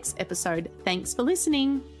on the next episode. Thanks for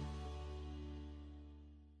listening.